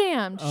foot is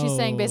jammed. She's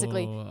saying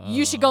basically,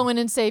 you should go in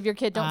and save your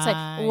kid. Don't say,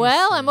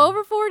 I'm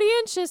over 40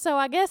 inches, so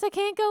I guess I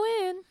can't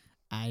go in.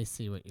 I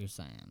see what you're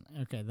saying.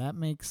 Okay, that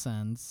makes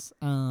sense.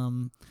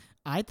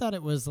 I thought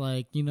it was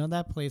like,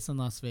 that place in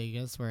Las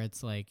Vegas where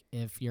it's like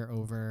if you're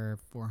over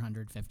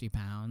 450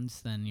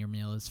 pounds, then your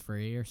meal is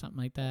free or something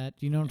like that.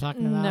 Do you know what I'm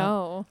talking about?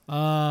 No.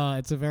 Oh,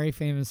 it's a very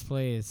famous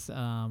place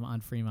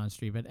on Fremont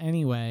Street. But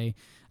anyway,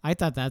 I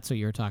thought that's what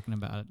you were talking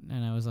about.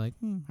 And I was like,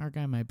 our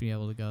guy might be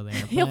able to go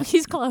there. But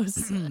He's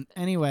close.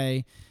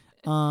 anyway,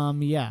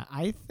 yeah,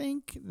 I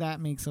think that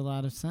makes a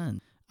lot of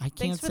sense. I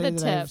can't for say the that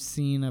tip. I've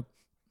seen a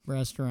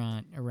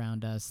restaurant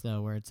around us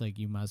though where it's like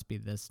you must be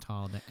this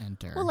tall to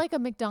enter. Well, like a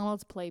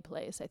McDonald's play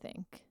place, I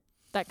think.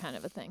 That kind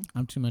of a thing.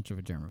 I'm too much of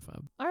a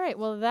germaphobe. All right.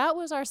 Well, that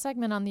was our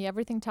segment on the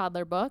Everything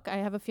Toddler book. I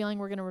have a feeling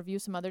we're going to review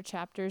some other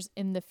chapters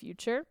in the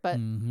future, but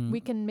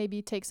we can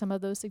maybe take some of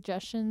those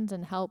suggestions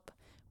and help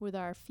with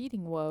our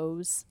feeding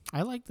woes.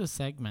 I like the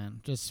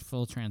segment, just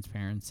full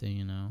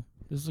transparency,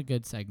 This is a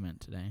good segment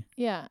today.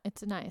 Yeah,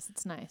 it's nice.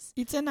 It's nice.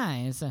 It's a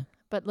nice.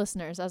 But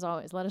listeners, as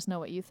always, let us know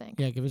what you think.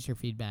 Yeah, give us your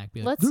feedback.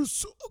 Be like, Let's this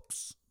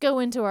sucks. go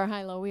into our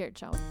high, low, weird,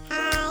 shall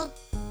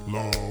we?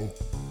 Low.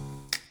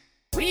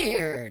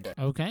 Weird.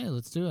 Okay,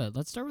 let's do it.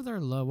 Let's start with our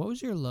low. What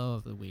was your low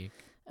of the week?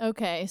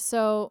 Okay,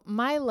 so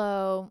my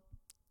low,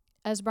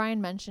 as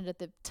Brian mentioned at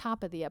the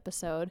top of the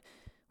episode,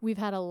 we've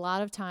had a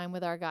lot of time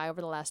with our guy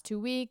over the last 2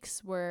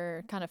 weeks.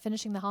 We're kind of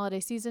finishing the holiday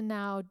season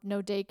now,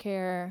 no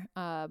daycare.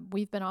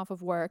 We've been off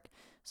of work,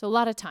 so a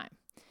lot of time.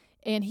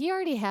 And he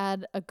already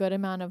had a good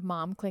amount of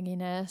mom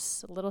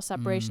clinginess, a little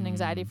separation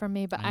anxiety from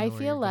me. But I know where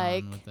feel you're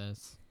like going with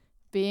this.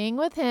 being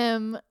with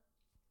him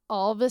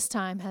all this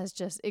time has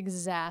just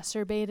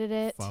exacerbated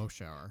it For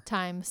sure.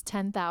 times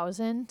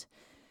 10,000.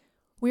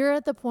 We're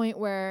at the point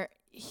where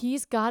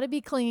he's got to be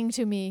clinging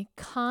to me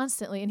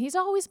constantly. And he's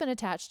always been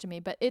attached to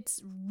me, but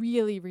it's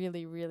really,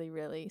 really, really,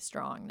 really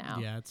strong now.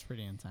 Yeah, it's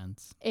pretty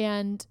intense.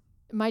 And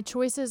my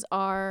choices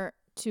are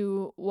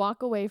to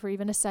walk away for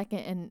even a second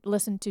and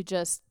listen to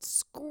just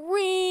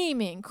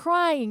screaming,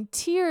 crying,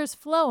 tears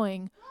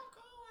flowing,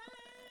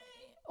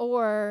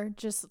 or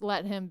just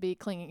let him be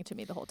clinging to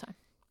me the whole time.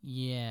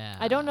 Yeah.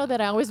 I don't know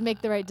that I always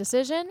make the right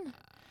decision.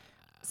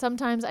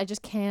 Sometimes I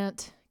just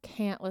can't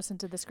listen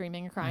to the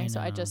screaming and crying.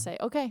 So I just say,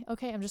 okay,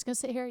 I'm just going to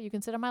sit here. You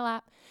can sit on my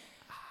lap.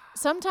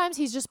 Sometimes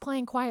he's just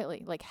playing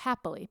quietly, like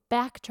happily,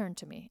 back turned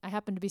to me. I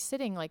happen to be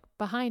sitting like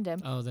behind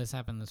him. Oh, this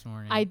happened this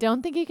morning. I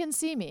don't think he can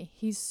see me.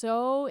 He's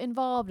so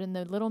involved in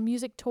the little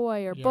music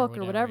toy or book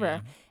or whatever. Yeah.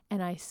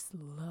 And I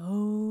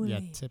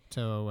slowly,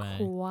 tiptoe away.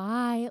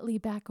 quietly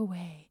back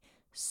away.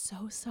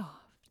 So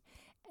soft.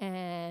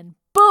 And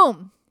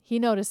boom, he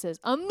notices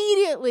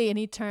immediately and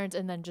he turns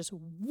and then just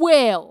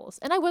wails.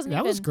 And I wasn't That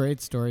even was great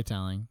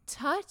storytelling.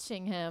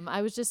 touching him.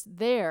 I was just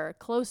there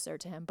closer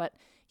to him, but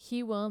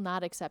he will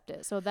not accept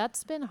it. So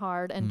that's been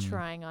hard and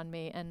trying on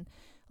me. And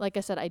like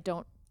I said, I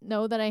don't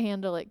know that I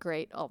handle it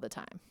great all the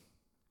time.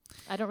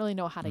 I don't really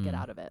know how to get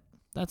out of it.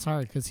 That's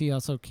hard because he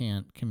also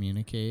can't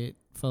communicate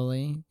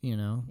fully,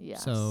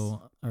 Yes.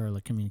 So, or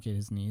like communicate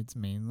his needs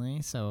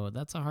mainly. So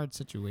that's a hard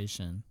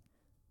situation.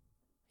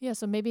 Yeah,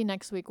 so maybe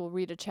next week we'll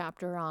read a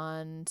chapter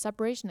on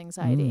separation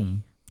anxiety.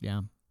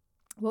 Yeah.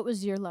 What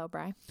was your low,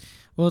 Bri?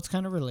 Well, it's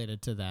kind of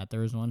related to that. There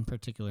was one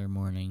particular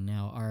morning.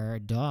 Now, our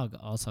dog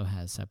also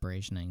has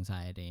separation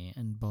anxiety,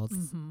 and both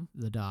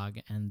the dog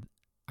and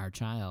our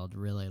child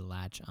really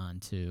latch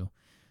onto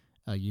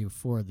you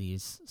for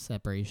these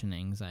separation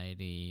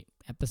anxiety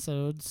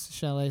episodes,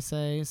 shall I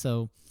say.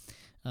 So,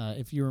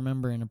 if you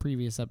remember in a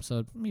previous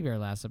episode, maybe our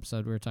last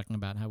episode, we were talking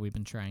about how we've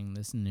been trying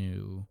this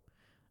new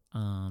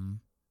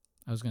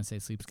I was going to say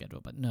sleep schedule,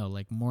 but no,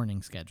 like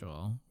morning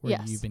schedule where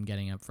Yes. you've been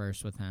getting up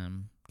first with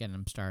him, getting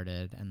him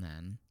started, and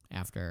then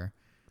after,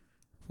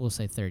 we'll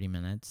say 30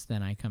 minutes,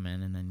 then I come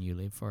in and then you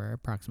leave for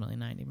approximately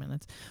 90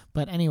 minutes.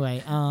 But anyway,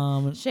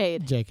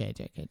 Shade.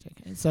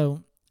 JK.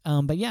 So,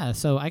 but yeah,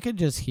 so I could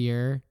just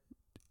hear,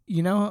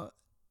 not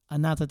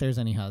that there's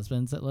any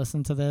husbands that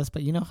listen to this,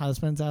 but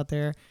husbands out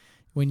there,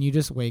 when you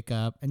just wake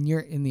up and you're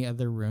in the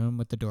other room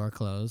with the door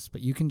closed,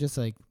 but you can just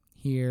like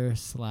hear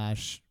 /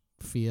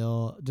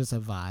 feel just a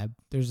vibe.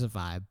 There's a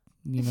vibe.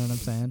 You know what I'm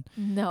saying?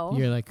 No.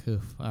 You're like,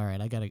 oof, all right,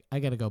 I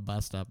gotta go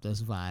bust up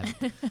this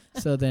vibe.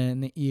 So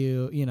then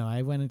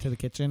I went into the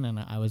kitchen and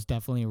I was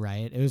definitely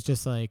right. It was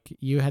just like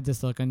you had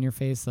this look on your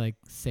face like,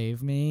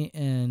 save me,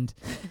 and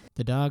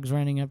the dog's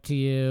running up to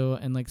you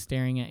and like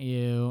staring at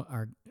you.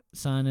 Our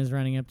son is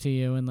running up to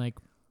you and like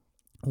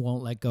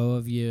won't let go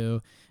of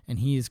you, and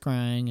he's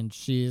crying and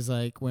she's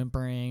like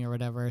whimpering or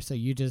whatever. So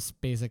you just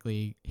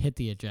basically hit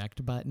the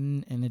eject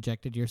button and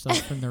ejected yourself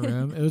from the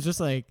room. It was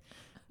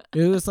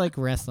like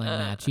wrestling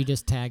match. You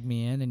just tagged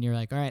me in and you're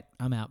like, all right,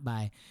 I'm out,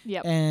 bye.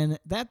 Yep. And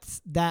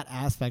that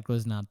aspect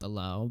was not the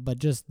low, but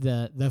just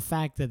the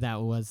fact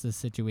that was the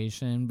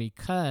situation,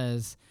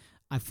 because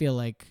I feel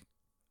like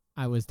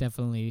I was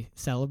definitely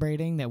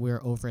celebrating that we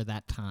were over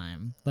that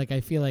time. Like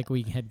I feel like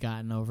we had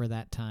gotten over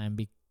that time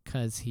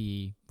because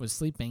he was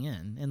sleeping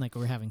in, and like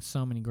we're having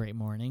so many great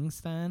mornings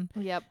then.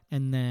 Yep.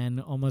 And then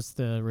almost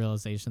the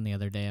realization the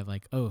other day of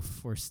like, oh,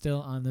 we're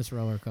still on this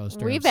roller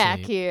coaster. We of back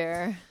sleep.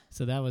 here.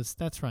 So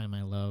that's probably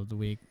my low of the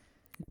week.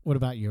 What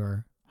about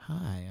your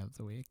high of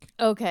the week?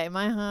 Okay,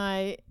 my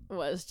high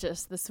was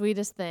just the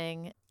sweetest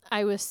thing.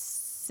 I was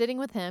sitting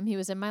with him. He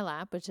was in my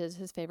lap, which is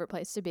his favorite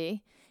place to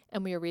be,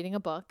 and we were reading a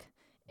book.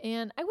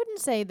 And I wouldn't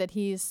say that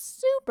he's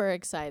super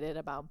excited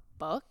about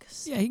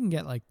books. Yeah, he can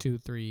get like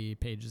 2-3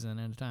 pages in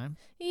at a time.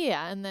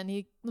 Yeah, and then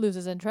he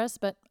loses interest,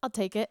 but I'll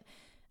take it.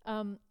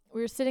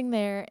 We were sitting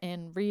there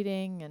and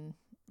reading and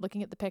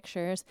looking at the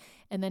pictures,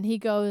 and then he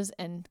goes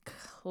and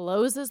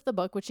closes the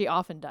book, which he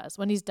often does.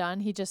 When he's done,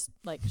 he just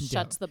like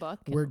shuts the book.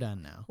 We're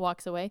done now.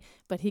 Walks away,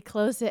 but he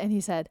closed it and he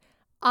said,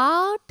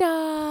 "All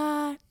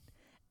done."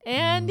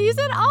 And he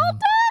said, "All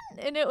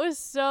done." And it was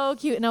so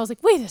cute. And I was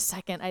like, wait a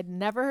second. I'd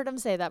never heard him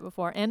say that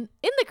before. And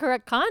in the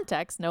correct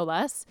context, no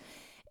less.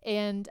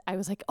 And I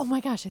was like, oh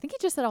my gosh, I think he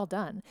just said all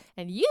done.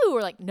 And you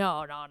were like,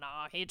 no,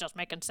 he's just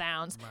making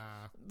sounds.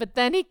 But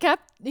then he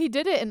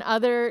did it in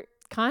other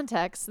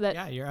contexts that.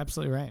 Yeah, you're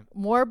absolutely right.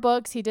 More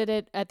books. He did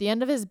it at the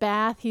end of his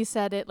bath. He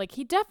said it like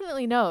he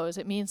definitely knows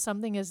it means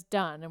something is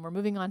done and we're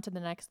moving on to the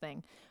next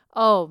thing.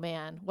 Oh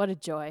man, what a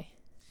joy.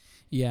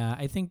 Yeah,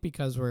 I think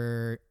because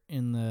we're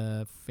in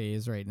the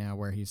phase right now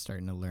where he's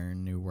starting to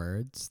learn new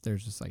words,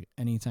 there's just like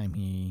anytime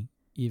he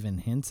even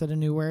hints at a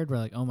new word, we're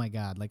like, oh my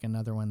God, like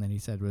another one that he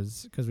said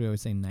was, because we always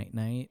say night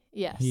night.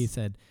 Yes. He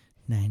said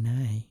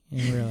 "Night-night."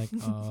 And we're like,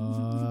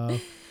 "Oh."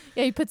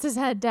 Yeah, he puts his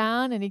head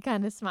down and he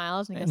kind of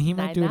smiles and he And goes, he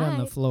might do it on the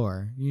 "Night-night."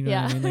 floor. You know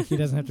what I mean? Like, he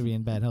doesn't have to be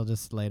in bed. He'll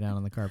just lay down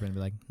on the carpet and be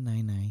like,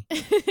 "Night-night."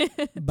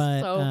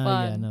 But so yeah,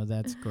 fun. no,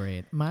 that's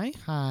great. My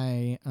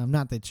high,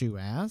 not that you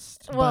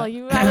asked. Well,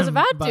 but, I was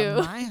about but to.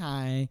 my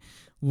high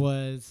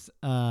was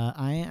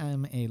I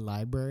am a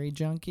library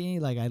junkie.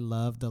 Like, I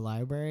love the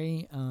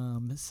library.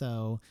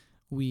 So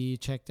we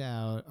checked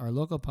out our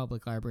local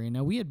public library.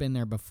 Now, we had been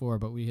there before,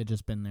 but we had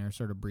just been there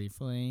sort of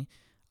briefly.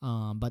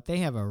 But they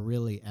have a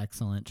really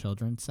excellent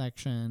children's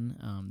section.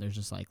 There's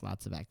just like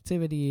lots of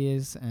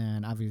activities,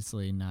 and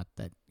obviously not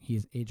that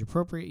he's age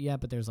appropriate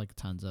yet, but there's like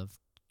tons of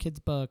kids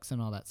books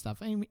and all that stuff.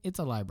 I mean, it's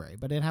a library,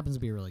 but it happens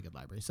to be a really good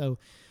library. So,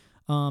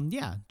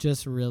 yeah,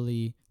 just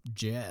really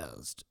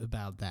jazzed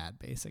about that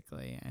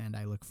basically. And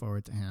I look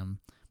forward to him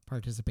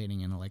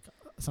participating in like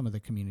some of the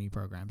community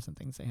programs and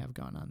things they have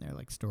going on there,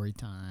 like story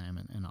time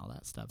and all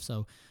that stuff.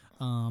 So,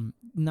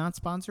 not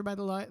sponsored by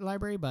the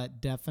library,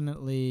 but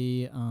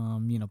definitely,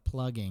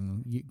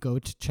 plugging. You go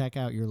to check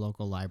out your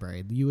local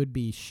library. You would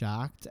be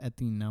shocked at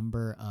the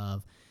number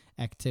of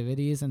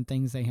activities and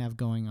things they have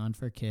going on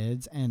for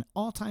kids and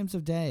all times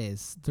of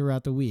days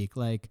throughout the week.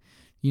 Like,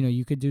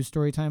 you could do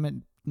story time at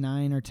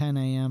 9 or 10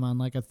 a.m. on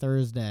like a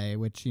Thursday,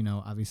 which,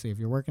 obviously if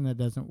you're working, that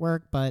doesn't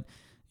work. But,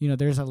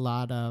 there's a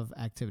lot of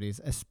activities,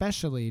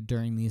 especially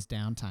during these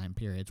downtime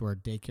periods where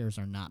daycares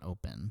are not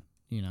open,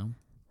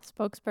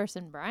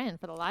 Spokesperson Brian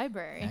for the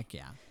library. Heck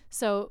yeah.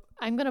 So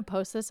I'm going to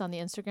post this on the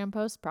Instagram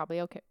post,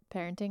 probably okay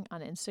parenting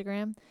on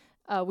Instagram.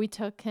 We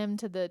took him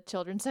to the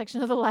children's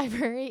section of the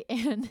library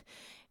and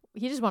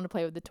he just wanted to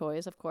play with the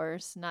toys, of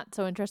course, not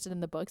so interested in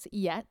the books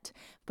yet,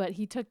 but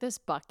he took this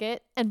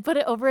bucket and put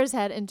it over his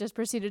head and just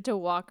proceeded to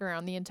walk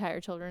around the entire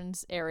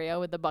children's area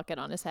with the bucket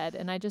on his head.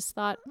 And I just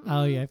thought,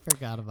 Oh yeah, I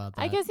forgot about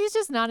that. I guess he's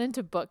just not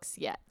into books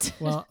yet.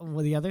 well,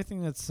 the other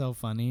thing that's so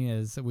funny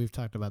is we've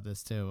talked about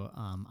this too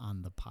on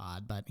the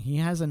pod, but he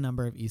has a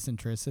number of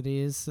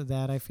eccentricities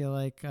that I feel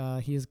like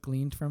he has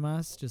gleaned from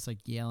us, just like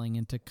yelling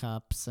into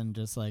cups and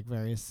just like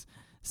various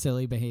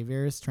silly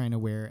behaviors, trying to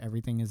wear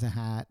everything as a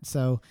hat.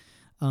 So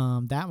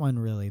that one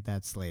really,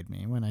 that slayed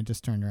me. When I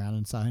just turned around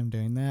and saw him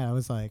doing that, I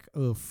was like,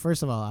 oh,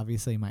 first of all,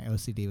 obviously my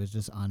OCD was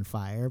just on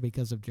fire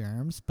because of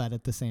germs. But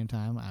at the same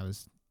time, I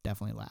was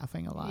definitely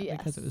laughing a lot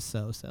because it was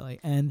so silly.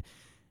 And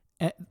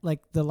like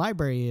the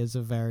library is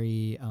a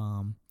very,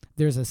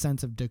 there's a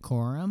sense of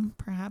decorum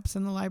perhaps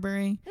in the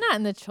library. Not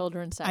in the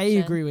children's section. I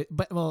agree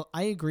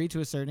I agree to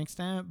a certain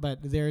extent, but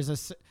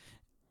there's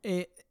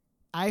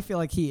I feel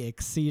like he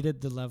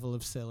exceeded the level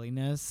of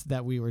silliness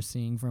that we were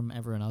seeing from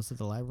everyone else at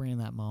the library in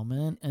that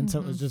moment. And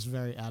so it was just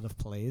very out of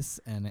place.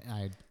 And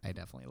I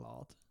definitely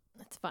lolled.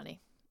 That's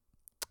funny.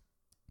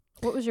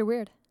 What was your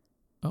weird?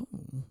 Oh,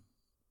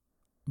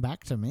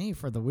 back to me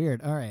for the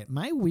weird. All right.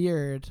 My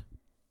weird,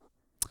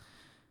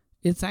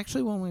 it's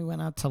actually when we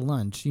went out to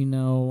lunch.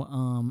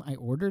 I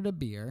ordered a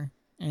beer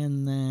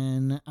and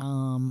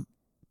then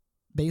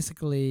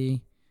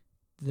basically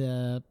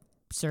the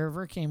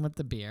server came with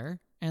the beer.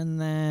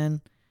 And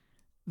then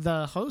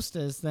the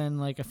hostess then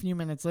like a few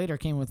minutes later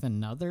came with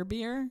another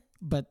beer,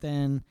 but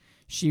then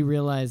she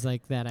realized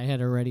like that I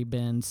had already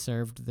been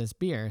served this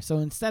beer. So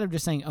instead of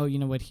just saying, oh, you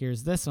know what,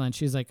 here's this one,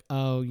 she's like,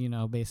 oh,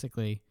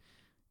 basically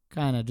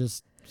kind of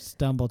just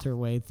stumbled her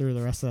way through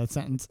the rest of that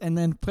sentence and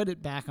then put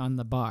it back on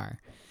the bar.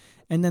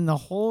 And then the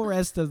whole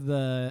rest of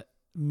the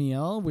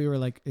meal, we were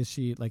like, is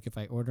she like, if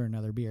I order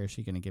another beer, is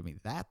she going to give me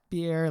that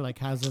beer? Like,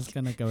 how's this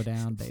going to go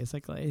down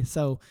basically?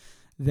 So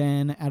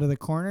then out of the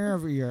corner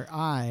of your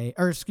eye,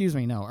 our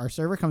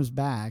server comes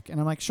back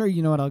and I'm like, sure,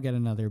 you know what, I'll get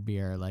another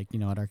beer. Like,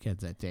 what, our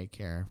kids at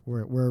daycare,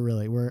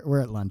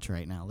 we're at lunch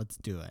right now. Let's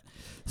do it.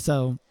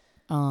 So,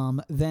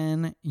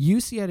 then you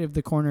see out of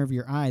the corner of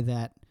your eye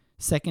that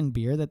second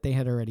beer that they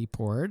had already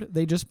poured.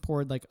 They just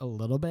poured like a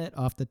little bit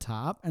off the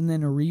top and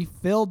then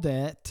refilled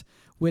it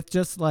with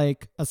just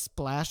like a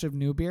splash of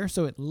new beer.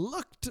 So it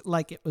looked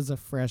like it was a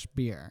fresh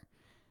beer.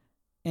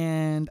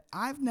 And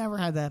I've never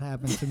had that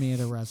happen to me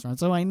at a restaurant.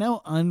 So I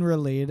know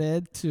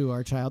unrelated to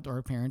our child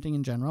or parenting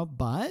in general,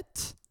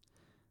 but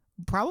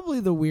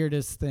probably the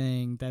weirdest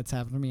thing that's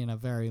happened to me in a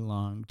very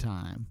long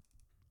time.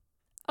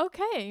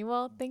 Okay,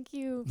 well, thank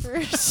you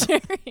for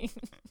sharing.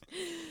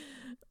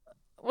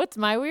 What's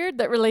my weird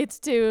that relates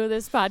to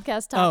this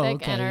podcast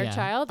topic and our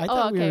child? I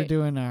thought we were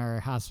doing our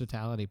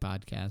hospitality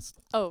podcast.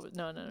 Oh,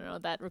 no.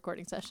 That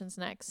recording session's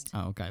next.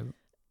 Oh, okay.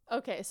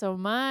 Okay, so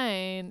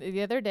mine,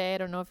 the other day, I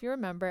don't know if you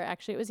remember,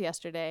 actually it was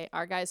yesterday,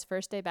 our guy's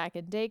first day back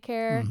in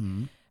daycare.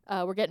 Mm-hmm.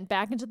 We're getting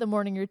back into the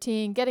morning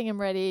routine, getting him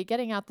ready,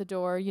 getting out the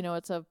door.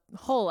 It's a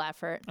whole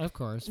effort. Of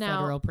course, now,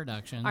 federal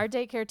production. Our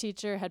daycare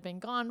teacher had been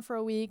gone for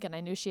a week, and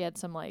I knew she had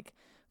some like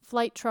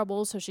flight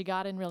trouble, so she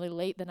got in really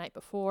late the night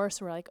before.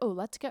 So we're like, oh,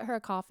 let's get her a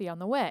coffee on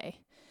the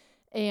way.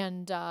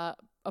 And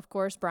of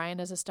course, Brian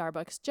is a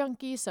Starbucks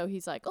junkie, so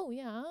he's like, oh,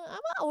 yeah, I'm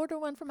going to order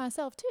one for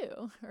myself,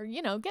 too. Or,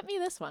 get me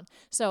this one.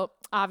 So,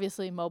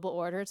 obviously, mobile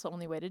order, it's the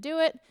only way to do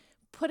it.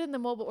 Put in the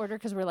mobile order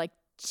because we're like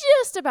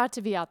just about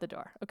to be out the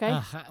door, okay?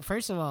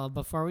 First of all,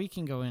 before we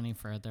can go any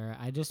further,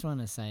 I just want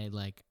to say,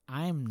 like,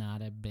 I'm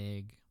not a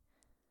big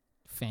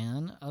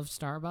fan of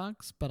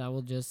Starbucks, but I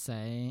will just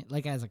say,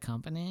 like, as a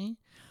company,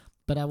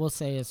 but I will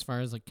say as far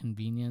as, like,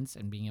 convenience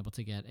and being able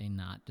to get a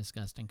not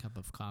disgusting cup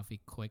of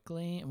coffee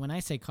quickly. When I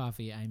say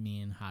coffee, I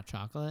mean hot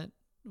chocolate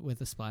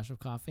with a splash of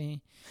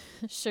coffee.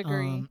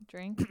 Sugary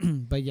drink.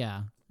 But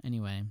yeah,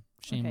 anyway.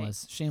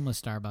 Shameless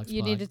Starbucks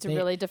You plug. needed to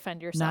really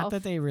defend yourself. Not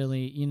that they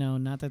really,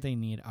 not that they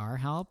need our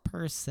help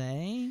per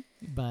se,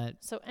 but.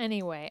 So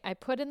anyway, I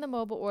put in the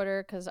mobile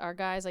order because our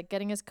guy's like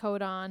getting his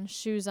coat on,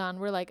 shoes on.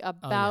 We're like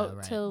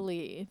about to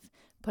leave.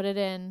 Put it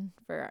in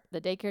for the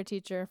daycare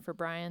teacher, for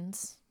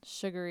Brian's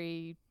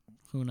sugary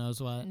who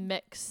knows what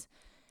mix.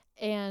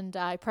 And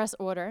I press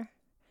order.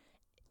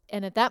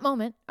 And at that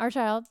moment, our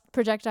child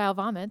projectile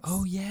vomits.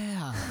 Oh,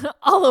 yeah.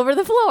 all over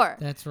the floor.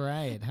 That's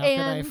right. How could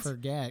I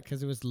forget?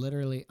 Because it was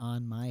literally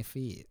on my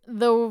feet.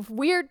 The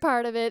weird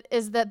part of it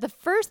is that the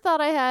first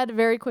thought I had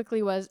very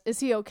quickly was, is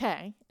he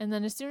okay? And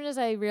then as soon as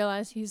I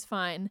realized he's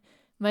fine,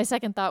 my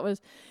second thought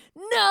was,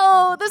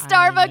 no, the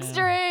Starbucks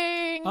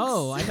drinks.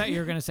 Oh, I thought you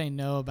were going to say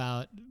no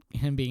about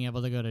him being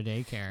able to go to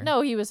daycare.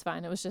 No, he was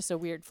fine. It was just a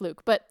weird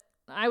fluke. But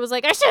I was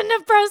like, I shouldn't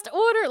have pressed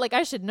order. Like,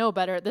 I should know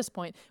better at this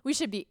point. We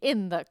should be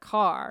in the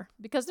car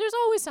because there's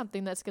always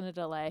something that's going to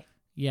delay.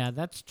 Yeah,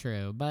 that's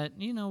true. But,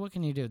 what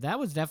can you do? That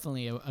was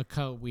definitely a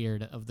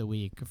co-weird of the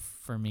week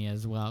for me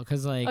as well.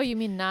 Because, like... Oh, you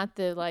mean not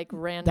the, like,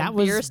 random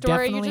beer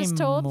story you just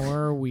told? That was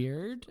more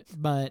weird.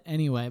 But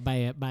anyway, by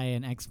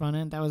an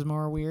exponent, that was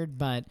more weird.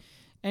 But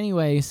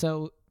anyway,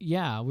 so...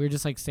 Yeah, we were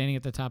just like standing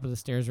at the top of the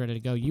stairs ready to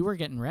go. You were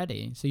getting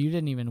ready, so you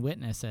didn't even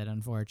witness it,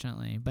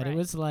 unfortunately. But It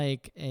was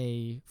like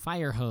a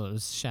fire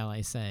hose, shall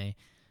I say.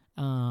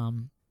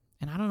 And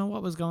I don't know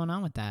what was going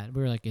on with that.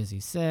 We were like, is he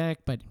sick?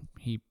 But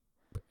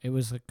it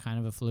was kind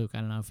of a fluke. I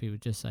don't know if he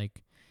would just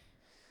like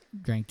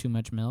drank too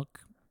much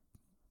milk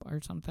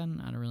or something.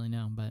 I don't really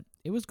know. But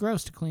it was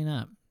gross to clean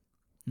up.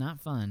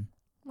 Not fun.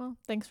 Well,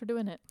 thanks for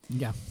doing it.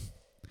 Yeah.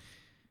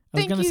 I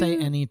was going to say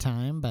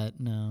anytime, but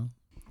no.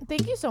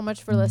 Thank you so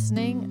much for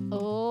listening.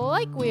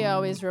 Like we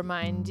always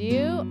remind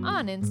you,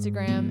 on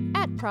Instagram,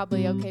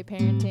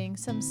 @ProbablyOkParenting,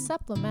 some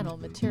supplemental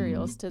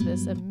materials to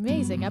this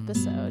amazing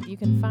episode you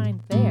can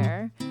find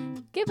there.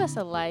 Give us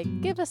a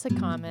like, give us a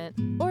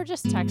comment, or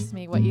just text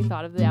me what you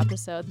thought of the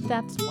episode.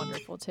 That's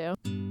wonderful, too.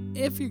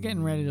 If you're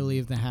getting ready to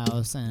leave the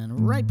house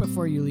and right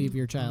before you leave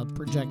your child,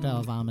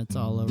 projectile vomits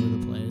all over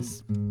the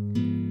place.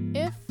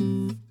 If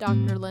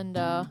Dr.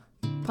 Linda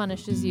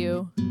punishes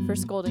you for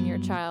scolding your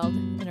child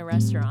in a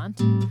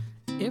restaurant.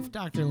 If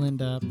Dr.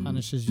 Linda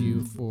punishes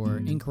you for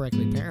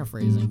incorrectly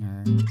paraphrasing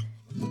her.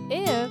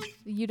 If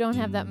you don't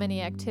have that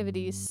many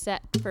activities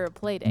set for a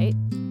play date.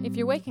 If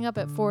you're waking up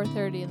at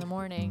 4:30 in the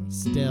morning.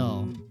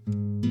 Still.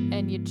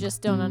 And you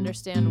just don't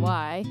understand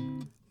why.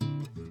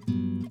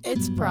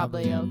 It's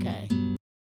probably okay.